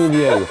무슨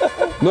일이야, 이거.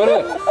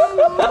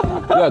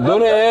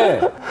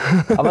 너네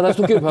아빠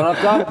다시 토끼로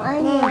변할까?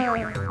 아니요.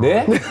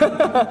 네?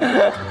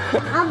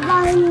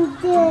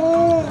 아빠한테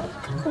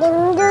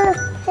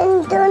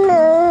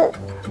핸드는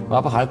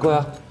아빠 갈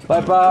거야.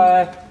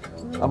 빠이빠이.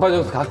 아빠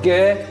저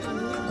갈게.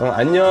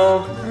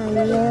 안녕.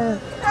 아니요.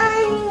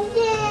 안 돼.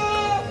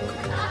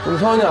 그럼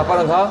서원이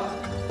아빠랑 가?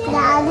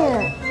 나도.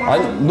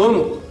 아니,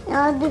 넌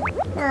나도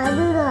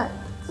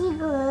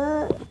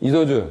지금.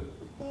 이서준.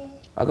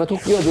 아까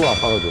토끼가 좋아,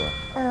 아빠가 좋아?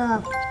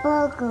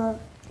 아빠가.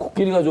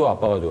 코끼리가 좋아,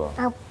 아빠가 좋아?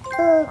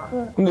 아빠가.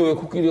 근데 왜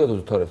코끼리가 더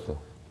좋다 그랬어?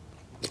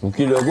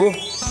 웃기려고?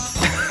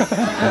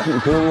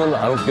 그런 건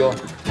안 웃겨.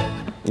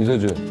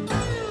 이서준.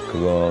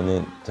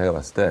 그거는 제가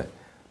봤을 때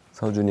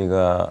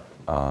서준이가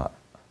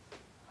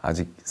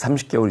아직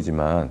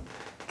 30개월이지만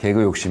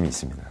개그 욕심이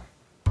있습니다.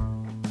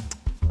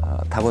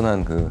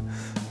 타고난 그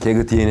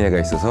개그 DNA가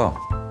있어서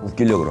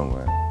웃기려고 그런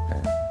거예요.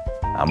 네.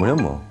 아무렴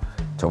뭐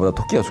저보다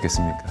토끼가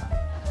좋겠습니까?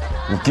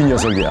 웃긴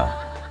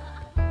녀석이야.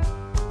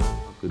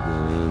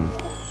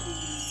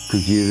 그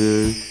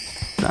길을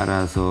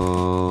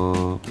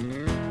따라서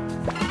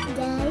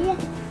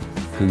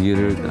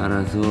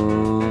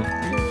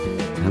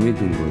잠이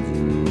든 거지.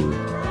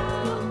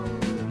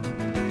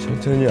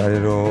 천천히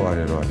아래로.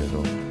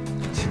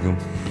 지금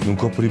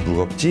눈꺼풀이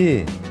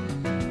무겁지?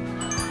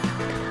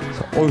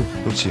 어휴,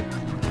 그렇지.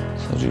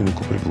 서준이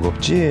눈꺼풀이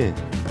무겁지?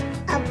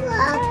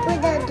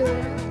 아프다도.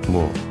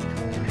 뭐,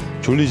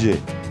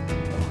 졸리지?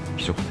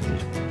 기적 같은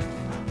일.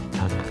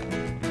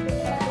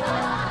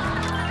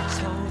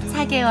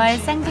 4개월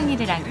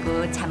쌍둥이를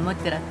안고 잠 못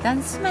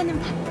들었던 수많은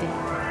밤들.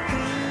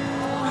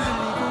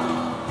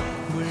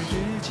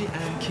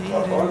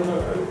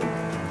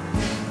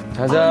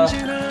 자자.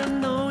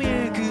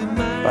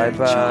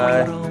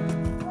 빠이빠이.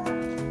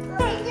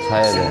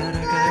 자야 돼.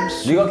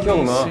 네가 키워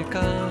그러면.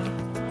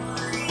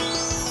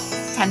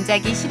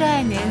 잠자기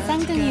싫어하는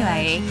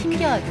쌍둥이와의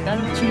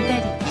힘겨웠던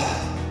줄다리기.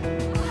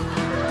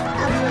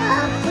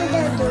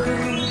 아프다도.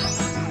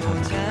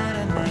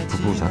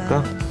 보고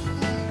잘까?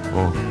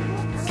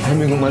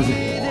 할미국 만세.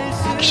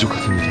 기적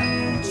같은 일이야.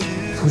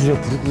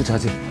 소주야 부르고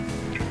자지.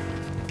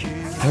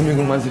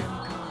 할미국 만세.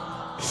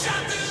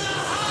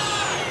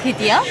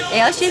 드디어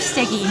에어쇼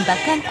시작이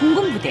임박한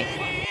공군부대.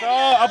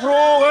 자, 앞으로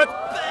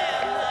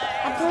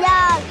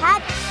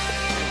갓!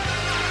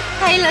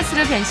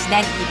 파일럿으로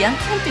변신한 이병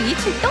쌍둥이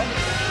출동?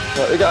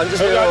 자, 여기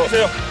앉으세요. 여기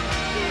앉으세요.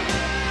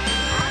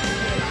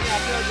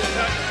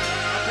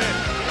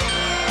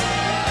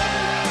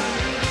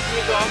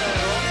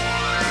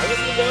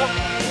 알겠습니다.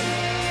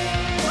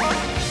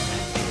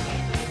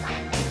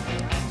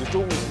 이제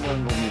조금 있으면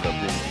봅니다.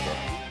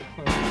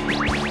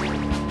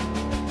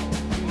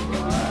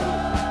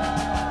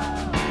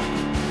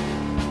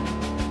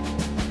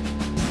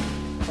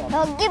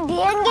 여기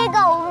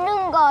비행기가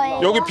오는 거예요.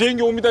 여기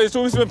비행기 옵니다.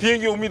 좀 있으면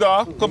비행기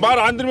옵니다. 그 말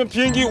안 들으면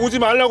비행기 오지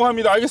말라고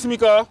합니다.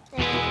 알겠습니까?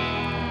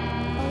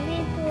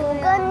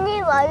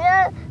 부모님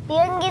와면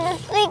비행기는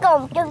소리가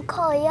엄청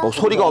커요.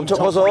 소리가 엄청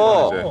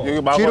커서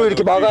여기 뒤로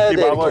이렇게 막아야 돼.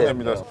 막아야 이렇게.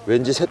 됩니다.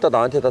 왠지 셋 다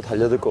나한테 다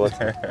달려들 것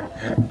같아.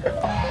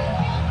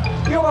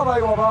 이거 봐봐,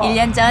 이거 봐봐.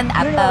 1년 전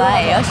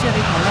아빠와 에어쇼를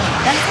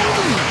관람했던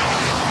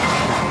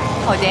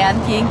쌍둥이.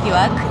 거대한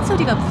비행기와 큰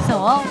소리가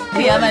무서워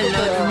그야말로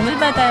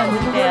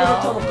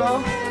눈물바다였는데요.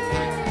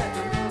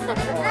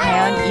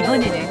 과연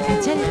이번에는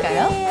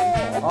괜찮을까요?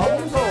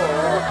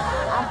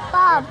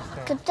 아빠,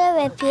 그때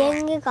왜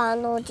비행기가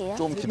안 오지?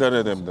 좀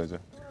기다려야 됩니다 이제.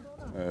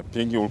 네,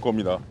 비행기 올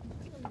겁니다.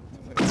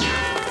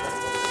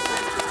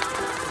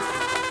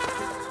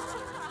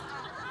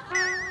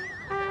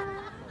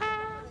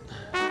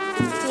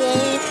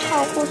 비행기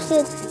타고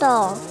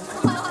싶다.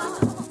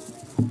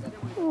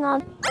 나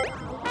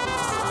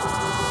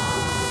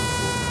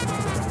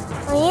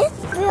아니?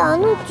 왜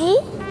안 오지?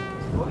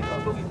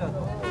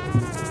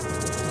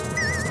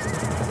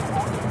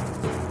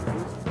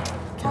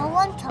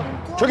 저건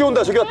점투. 저기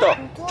온다, 저기 왔다.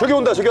 저기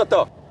온다, 저기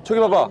왔다. 저기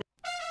봐봐.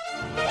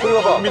 저기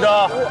봐봐.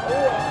 옵니다.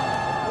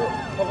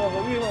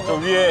 저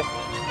위에.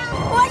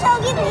 와,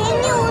 저기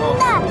비행기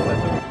온다.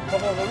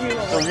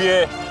 저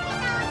위에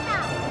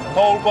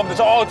더 올 겁니다.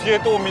 저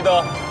뒤에 또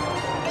옵니다.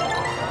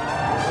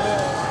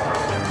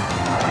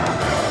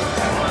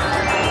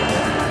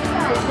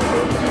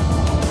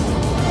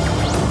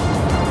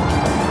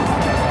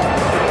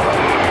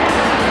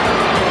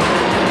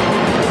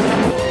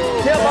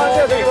 태양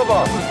만세야, 저기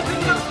봐봐.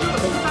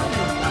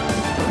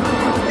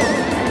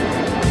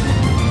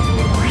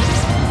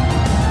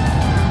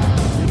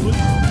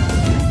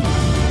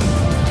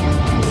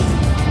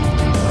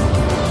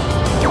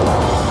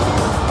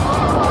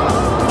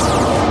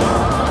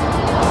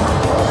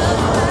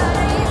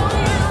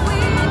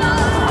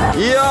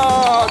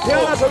 이야,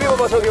 태양아 저기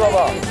봐봐, 저기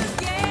봐봐.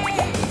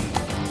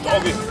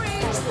 저기.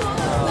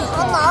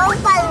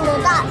 너무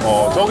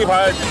빠르다. 저기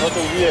봐야지. 저쪽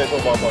위에 저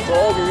봐봐.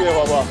 저기 위에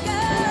봐봐.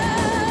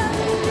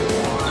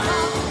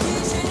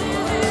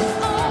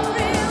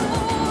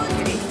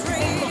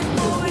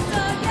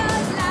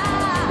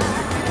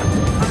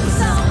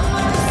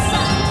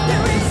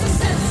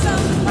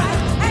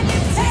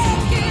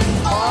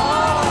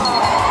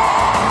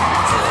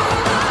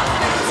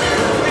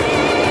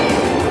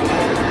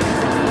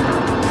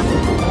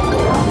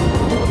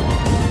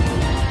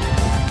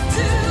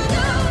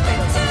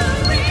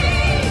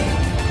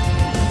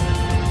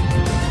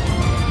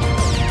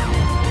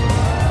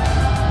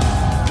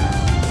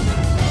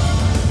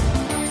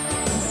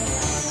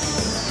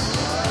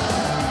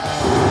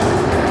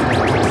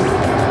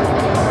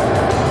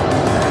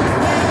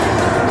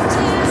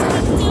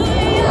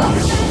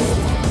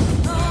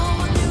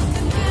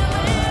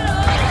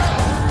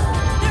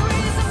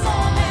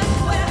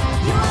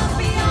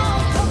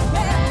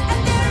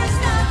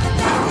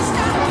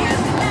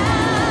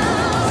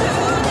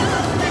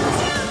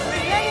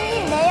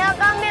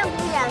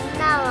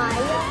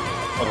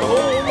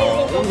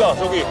 온다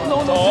저기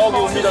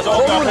옵니다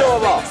저기 앞에.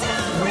 봐봐.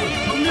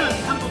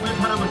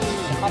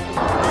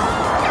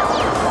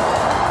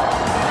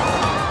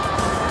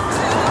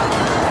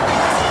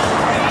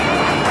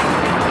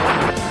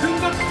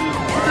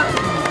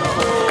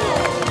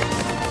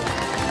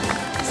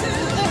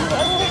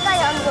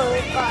 비행기가 여기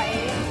올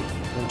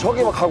거예요.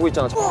 저기 막 가고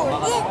있잖아.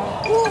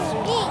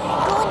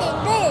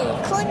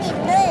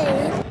 군인들.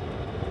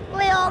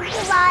 왜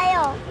여기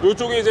와요?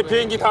 이쪽에 이제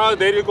비행기 다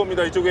내릴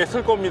겁니다. 이쪽에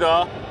쓸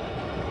겁니다.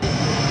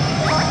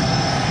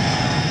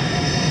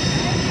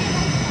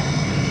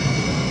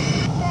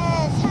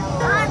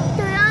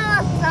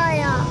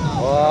 들어왔어요.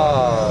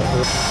 와.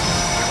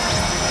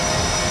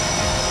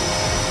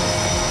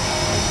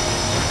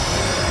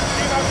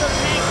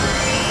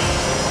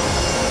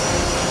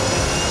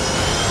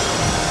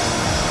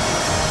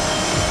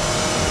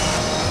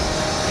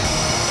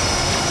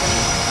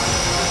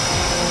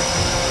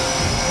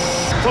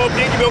 저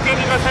비행기 몇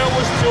개인가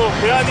세워보십시오.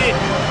 대안이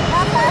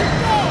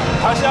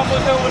다시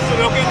한번 세워보십시오.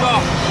 몇 개인가?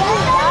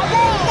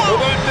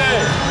 8대.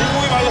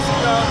 미국이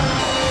맞았습니다.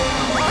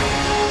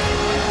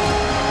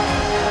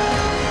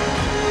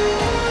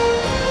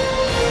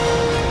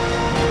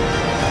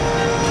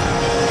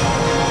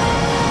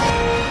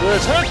 네,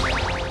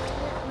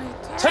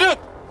 차렷!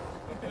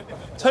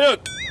 차렷!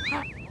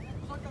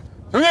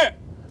 경례!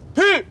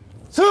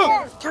 필승!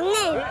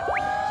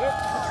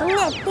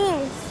 경례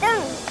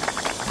필승.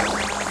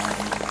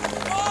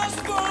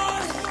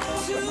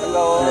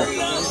 반가워.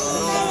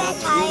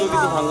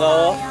 민국이도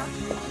반가워.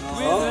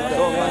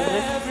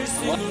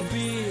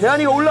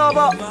 대한이가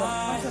올라와봐.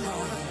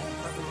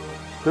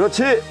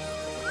 그렇지.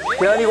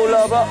 대한이가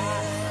올라와봐.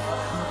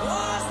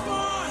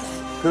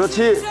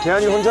 그렇지.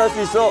 대한이 혼자 할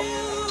수 있어.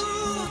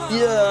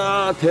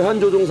 이야,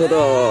 대한조종사다.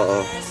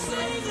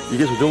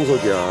 이게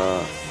조종석이야.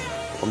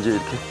 엄지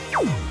이렇게.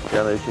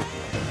 대한아 이렇게.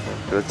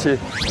 그렇지.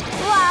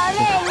 우와,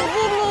 안에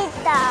엔진이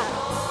있다.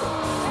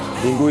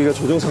 민국이가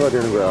조종사가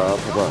되는 거야.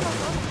 봐봐.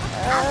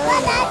 아빠,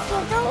 나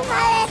조종사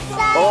했어.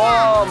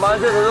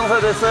 만세 조종사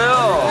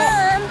됐어요.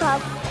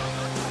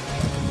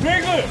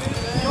 브레이크!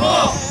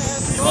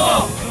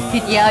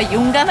 드디어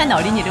용감한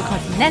어린이로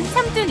거듭난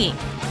삼둥이.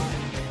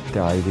 그때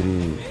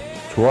아이들이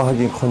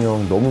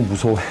좋아하긴커녕 너무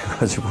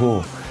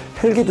무서워해가지고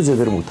헬기도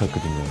제대로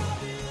못탔거든요.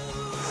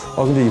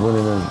 근데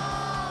이번에는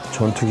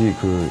전투기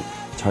그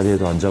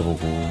자리에도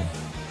앉아보고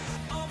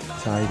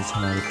아이들이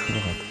참 많이 큰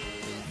것 같아요.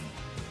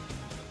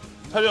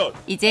 차렷.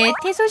 이제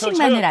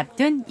퇴소식만을 차렷.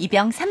 앞둔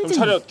이병 삼둥이.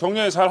 차렷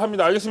경례 잘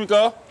합니다.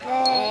 알겠습니까?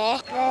 네.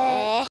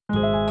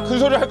 큰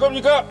소리 할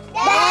겁니까?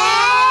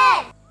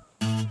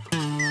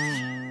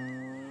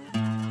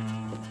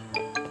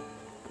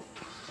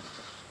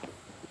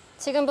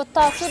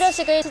 지금부터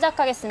수료식을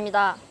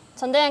시작하겠습니다.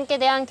 전대장께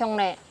대한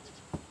경례.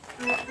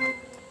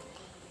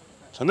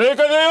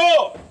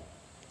 전대장까지요.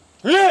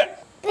 예.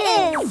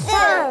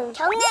 필승!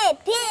 경례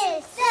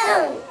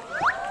필승!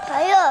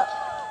 가요!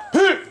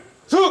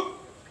 필승!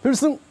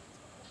 필승!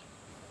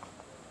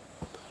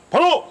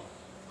 바로!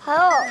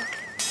 가요!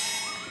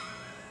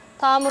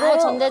 다음으로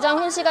전대장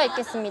훈시가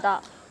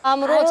있겠습니다.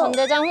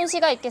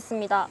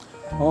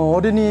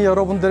 어린이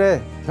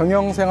여러분들의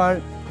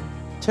경영생활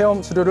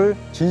체험 수료를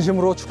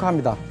진심으로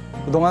축하합니다.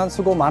 그동안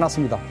수고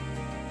많았습니다.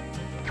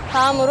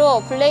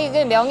 다음으로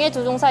블랙이글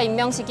명예조종사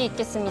임명식이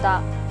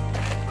있겠습니다.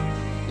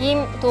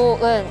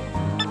 임도은,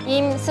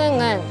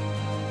 임승은,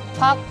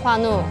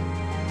 곽관우,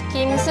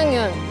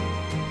 김승윤,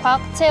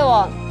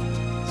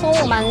 곽채원,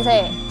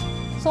 송만세,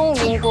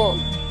 송민국,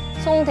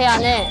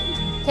 송대한을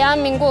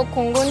대한민국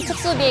공군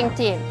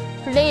특수비행팀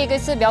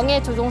블랙이글스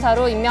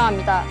명예조종사로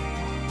임명합니다.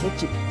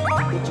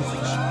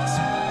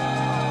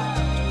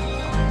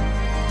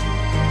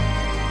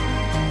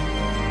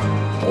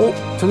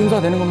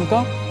 조종사 되는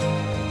겁니까?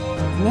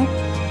 네?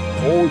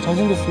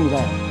 잘생겼습니다.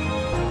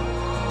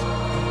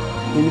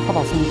 여기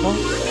타봤습니까?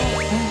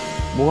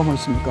 뭐가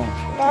멋있습니까?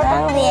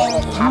 나도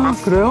비행기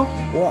타봤어. 그래요?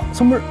 와,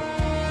 선물.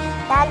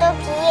 나도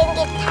비행기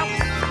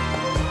타봤어.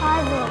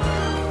 나도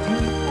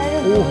비행기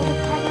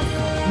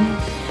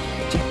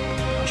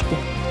맛있게.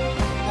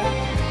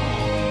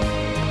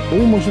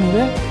 너무 멋있는데?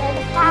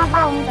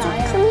 타봤어. 엄청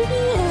큰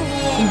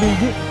비행기예요. 큰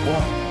비행기? 와,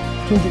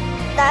 비행기.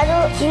 나도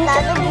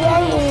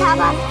비행기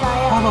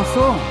타봤어요. 타봤어?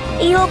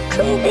 이거 큰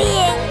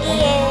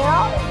비행기예요?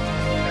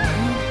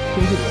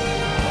 비행기.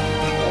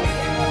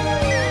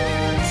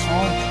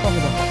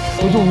 축하합니다.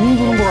 요즘 우인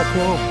주는 것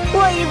같아요.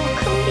 우와, 이거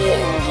큰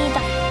비행기다.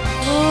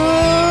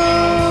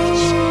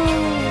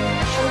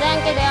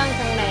 전대장께 대한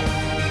경례.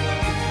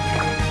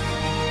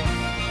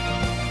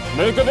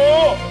 내일까지요.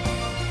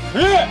 예.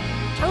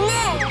 경례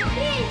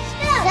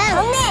필승!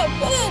 경례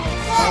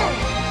필승!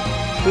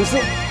 필승!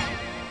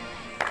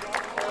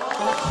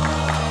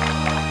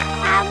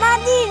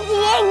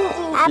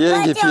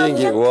 아버지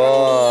비행기.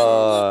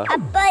 와.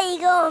 아빠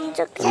이거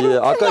엄청 큰. 예,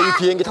 아까 이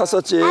비행기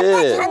탔었지.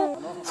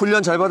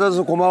 훈련 잘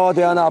받아서 고마워,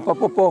 대한아. 아빠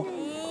뽀뽀.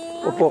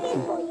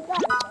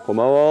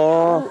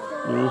 고마워.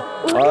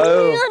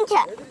 아유.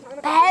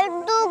 발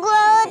두고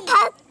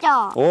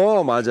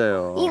탔죠.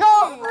 맞아요.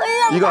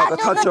 이거 아까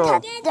탔죠.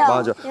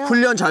 맞아.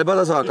 훈련 잘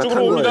받아서 아까 탄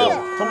이쪽으로 거예요.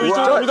 옵니다. 전부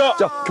이쪽으로 옵니다.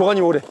 자,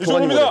 교관님 오래.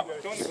 이쪽으로 옵니다.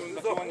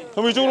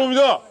 전부 이쪽으로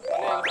옵니다.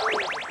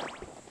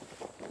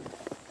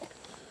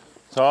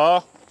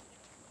 자,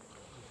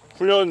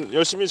 훈련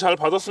열심히 잘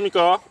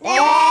받았습니까? 네.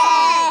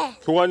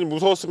 교관이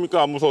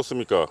무서웠습니까? 안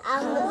무서웠습니까?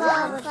 안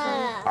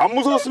무서웠어요. 안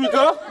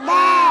무서웠습니까? 네.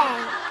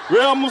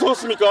 왜 안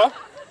무서웠습니까?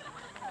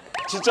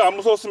 진짜 안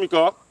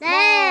무서웠습니까?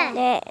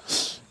 네.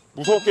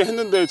 무섭게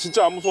했는데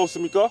진짜 안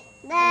무서웠습니까?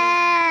 네.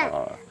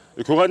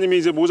 교관님이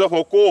이제 모자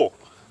벗고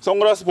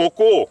선글라스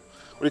벗고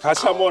우리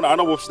같이 한번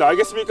안아봅시다.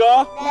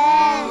 알겠습니까?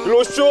 네. 일로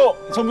오십시오.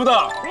 전부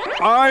다.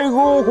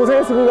 아이고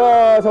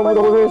고생했습니다. 전부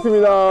다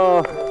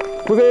고생했습니다.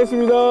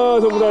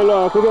 전부 다 일로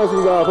와.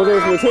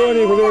 고생했습니다.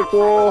 채원이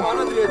고생했고,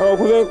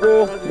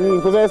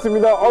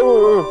 고생했습니다.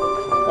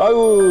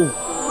 아이고,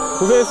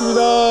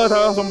 고생했습니다.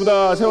 다 전부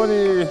다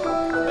채원이.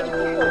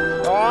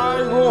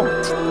 아이고,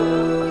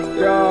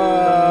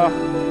 야,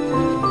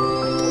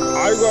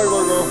 아이고,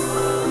 채원이.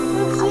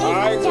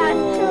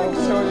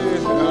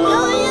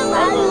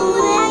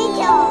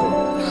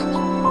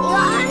 이거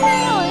하늘에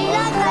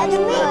올라가는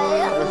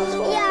거예요?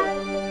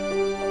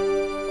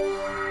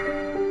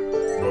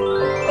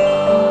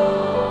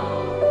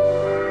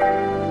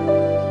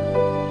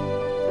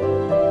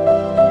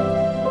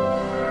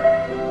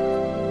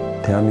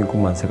 대한민국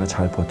만세가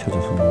잘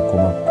버텨줘서 너무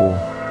고맙고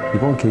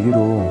이번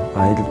계기로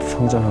아이들도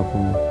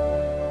성장하고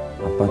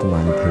아빠도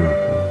많이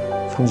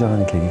배우고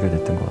성장하는 계기가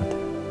됐던 것 같아요.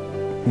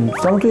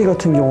 쌍둥이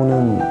같은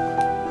경우는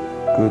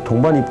그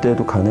동반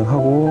입대도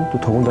가능하고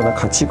또 더군다나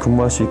같이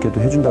근무할 수 있게도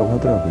해준다고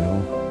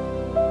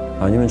하더라고요.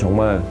 아니면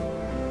정말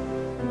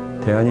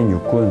대한인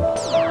육군,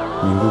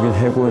 민국인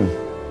해군,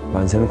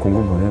 만세는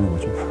공군 보내는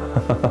거죠.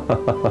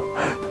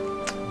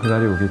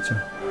 그날이 오겠죠.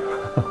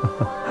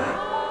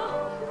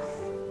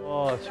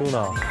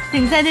 지훈아.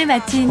 등산을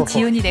마친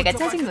지훈이네가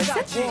찾은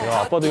곳은?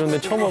 야, 아빠도 이런 데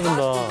처음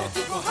와본다.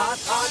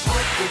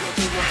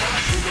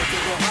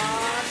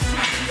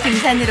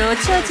 등산으로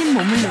추워진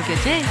몸을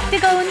녹여줄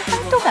뜨거운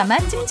황토가마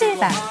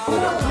찜질방.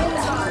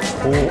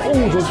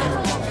 저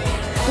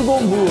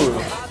뜨거운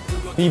물.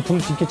 이 불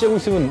이렇게 쬐고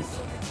있으면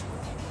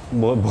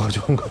뭐가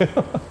좋은 거예요?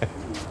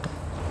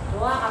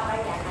 노화가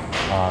빨리 안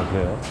나요. 아,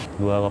 그래요?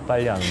 노화가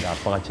빨리 안 오는데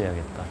아빠가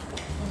쬐야겠다.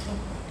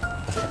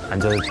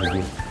 앉아서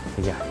저기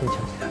되게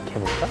한참 이렇게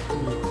해볼까?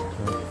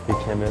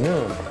 이렇게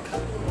하면은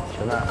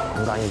전화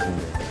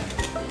건강해진대.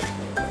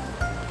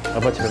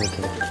 아빠처럼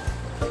이렇게.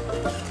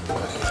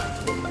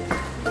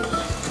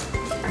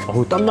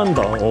 어우,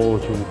 땀난다.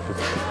 어우, 저기.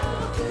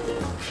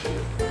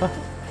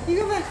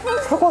 이거 봐.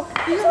 사과.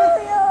 이거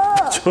봐요.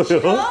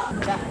 줘요?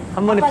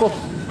 한 번에 꼭.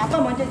 아빠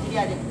먼저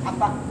드려야 돼.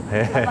 아빠.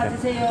 네. 아빠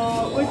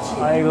드세요.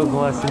 옳지. 아이고,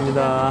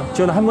 고맙습니다.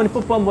 지원 할머니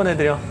뽀뽀 한 번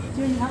해드려.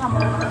 지원이 나가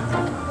먹어.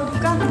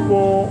 어딜까?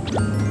 뽀뽀.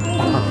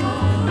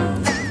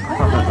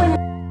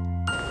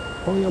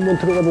 거기 한번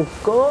들어가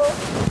볼까?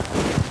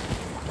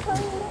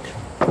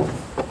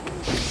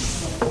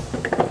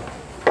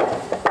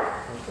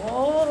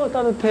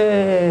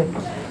 따뜻해.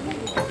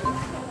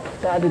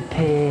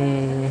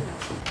 따뜻해.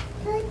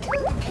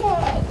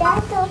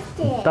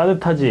 따뜻해.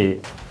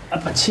 따뜻하지?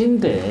 아빠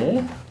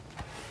침대.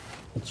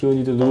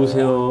 지원이도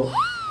누우세요.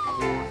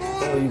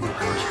 어이구.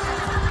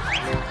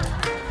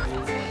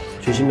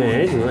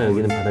 조심해. 지원아,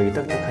 여기는 바닥이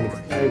딱딱하니까.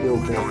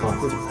 아이고, 그래, 아빠가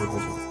호주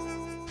밟아줘.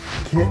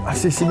 기회 할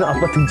수 있으면 아빠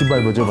등 좀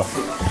밟아줘봐.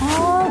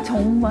 아,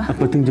 정말.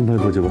 아빠 등 좀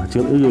밟아줘봐.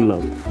 지원, 여기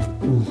올라와.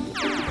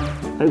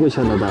 아이고,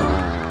 시원하다.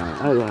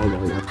 아이고.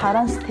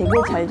 바란스 되게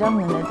잘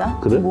잡는 애다.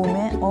 그래?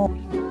 몸에.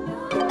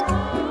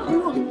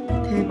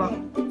 대박.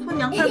 손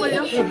양팔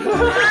걸려?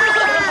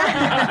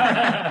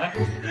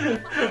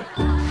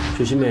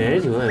 조심해.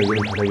 지원아,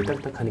 여기는 바닥이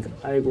딱딱하니까.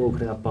 아이고,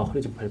 그래, 아빠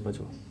허리 좀 밟아줘.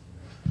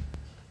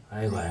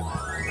 아이고.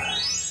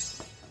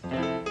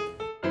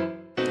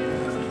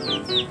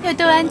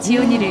 효도한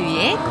지온이를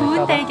위해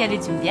구운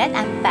달걀을 준비한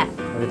아빠.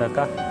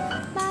 여기다가.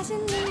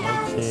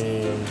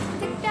 그렇지.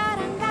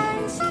 특별한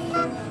간식,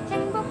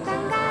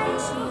 행복한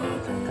간식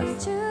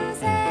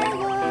주세요.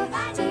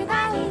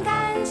 즐거운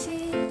간식,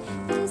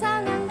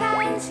 풍성한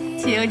간식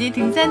지온이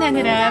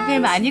등산하느라 배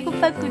많이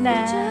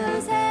고팠구나.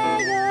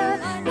 주세요.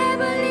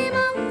 배불리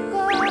먹고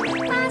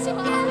맛있게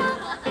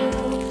먹고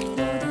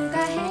모두가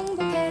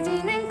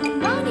행복해지는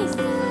굿모닝스.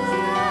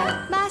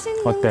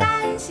 맛있는 어때?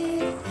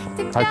 간식,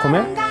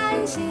 달콤해? 특별한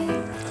간식,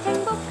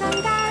 행복한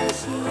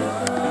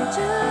간식을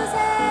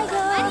주세요.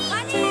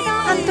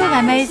 황토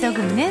가마에서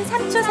굽는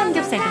상추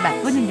삼겹살도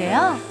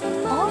맛보는데요.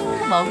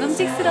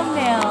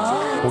 먹음직스럽네요.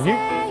 고기?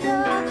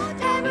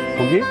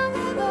 고기?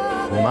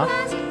 엄마?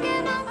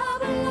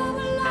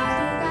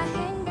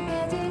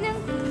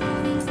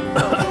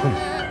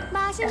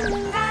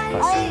 맛있는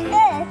간식,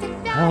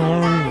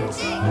 특별한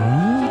간식,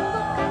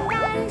 행복한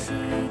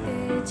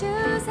간식을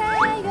주세요.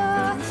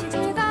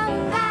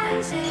 즐거운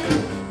간식,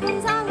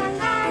 풍성한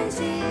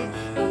간식,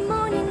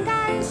 굿모닝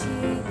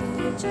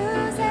간식을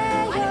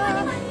주세요.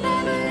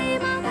 배불리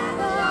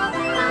먹고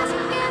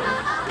맛있게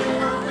먹고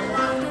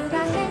모두가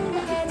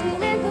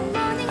행복해지는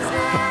굿모닝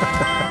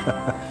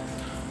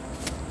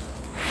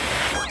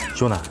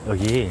지원아,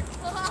 여기.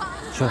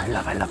 지원아, 일로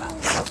와봐.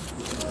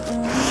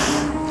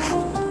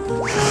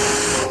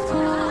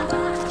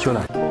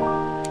 지원아.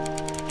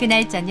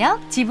 그날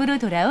저녁 집으로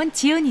돌아온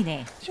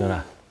지온이네.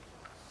 지원아.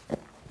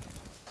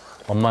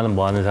 엄마는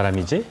뭐 하는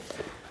사람이지?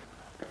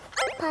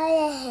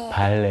 발레해.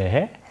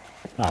 발레해?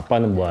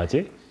 아빠는 뭐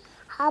하지?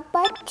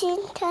 아빠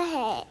진짜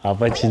해.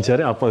 아빠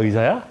진짜래? 아빠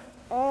의사야?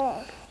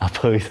 응.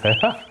 아빠 의사야?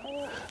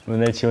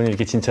 맨날 지원이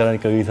이렇게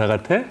진짜라니까 의사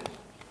같아?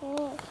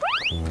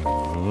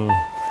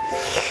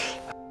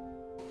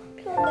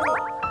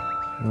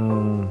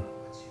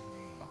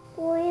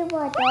 우리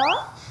봐도?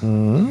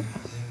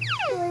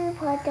 우리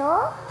봐도?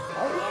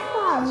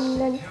 어디서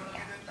없는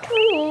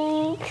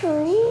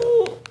춘이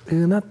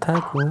은하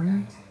타고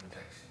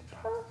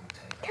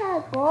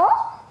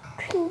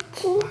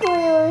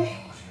친구를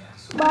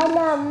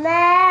만나면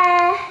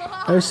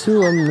알 수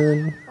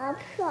없는 알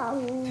수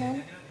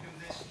없는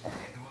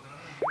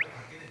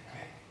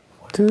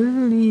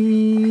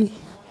들리.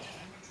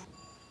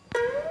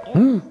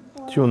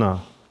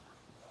 지원아.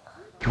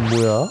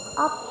 뭐야?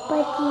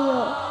 아빠지요.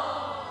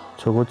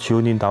 저거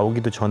지원이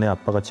나오기도 전에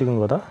아빠가 찍은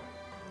거다?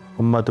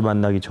 엄마도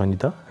만나기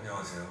전이다?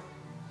 안녕하세요.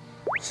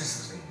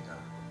 실습생입니다.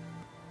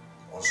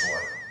 어서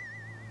와요.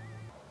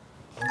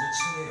 먼저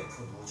침대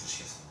옆으로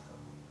누워주시겠습니까?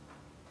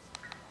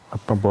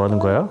 아빠 뭐 하는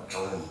거야?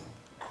 저는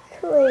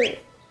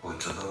소리.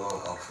 어쩌다가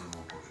앞을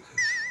못 보게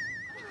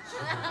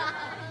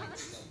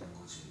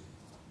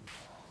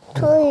됐어.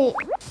 소리.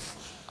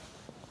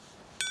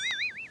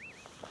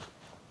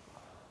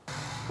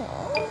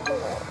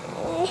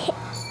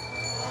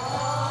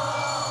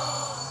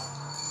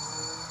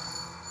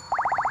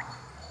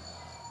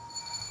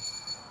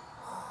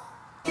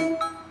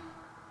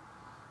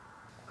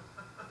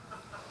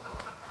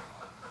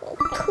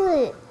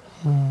 풀.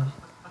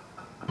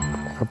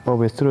 아빠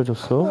왜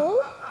쓰러졌어?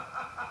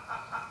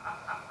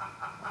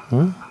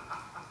 응?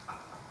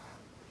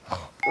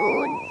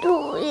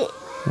 우리.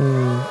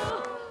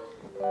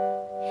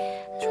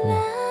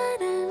 좋아.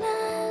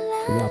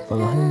 그게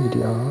아빠가 하는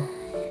일이야.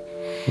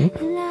 응?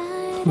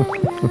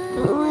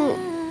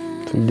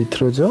 둘리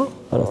틀어줘?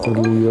 알았어,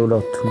 우리 우유라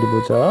둘리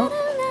보자.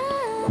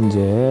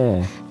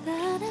 이제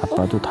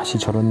아빠도 다시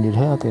저런 일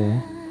해야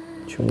돼.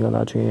 지훈이가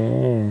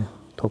나중에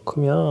더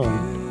크면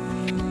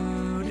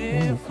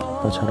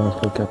아빠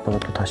자랑스럽게 아빠가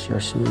또 다시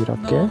열심히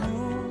일할게. 응?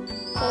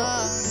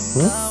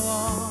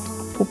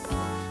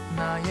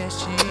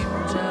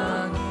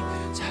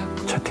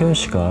 차태현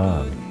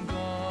씨가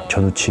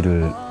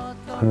전우치를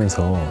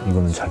하면서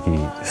이거는 자기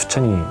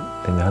수찬이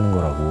때문에 하는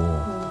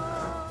거라고.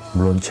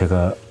 물론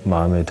제가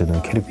마음에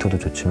드는 캐릭터도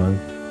좋지만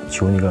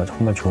지원이가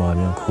정말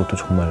좋아하면 그것도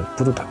정말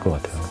뿌듯할 것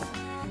같아요.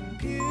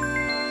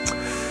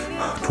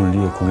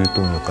 돌리의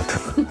고길동 역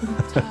같은 거.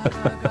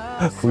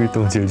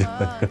 고길동 제일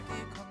좋아해요.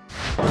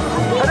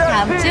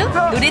 다음 주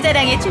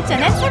노래자랑에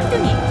출전한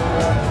쌍둥이.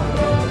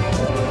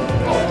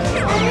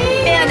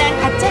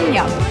 빼어난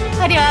가창력,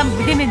 화려한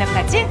무대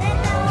매너까지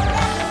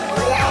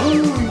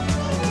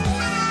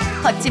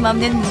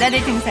거침없는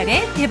문화를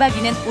등살해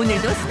대박이는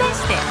오늘도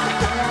수다시대.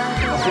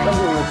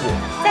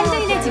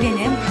 쌍둥이네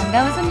집에는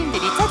반가운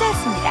손님들이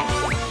찾아왔습니다.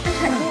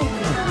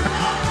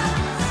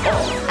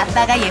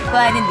 아빠가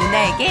예뻐하는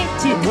누나에게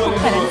질투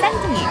폭발한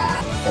쌍둥이.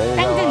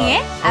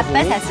 쌍둥이의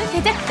아빠 사수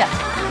대작전.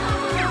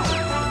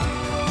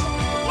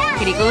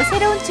 그리고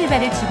새로운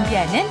출발을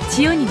준비하는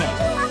지온이네.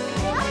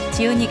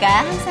 지온이가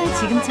항상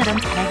지금처럼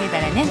잘하길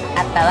바라는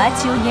아빠와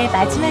지온이의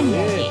마지막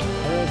이야기.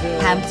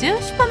 다음 주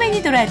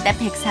슈퍼맨이 돌아왔다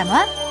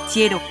 103화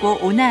지혜롭고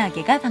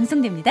온화하게가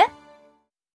방송됩니다.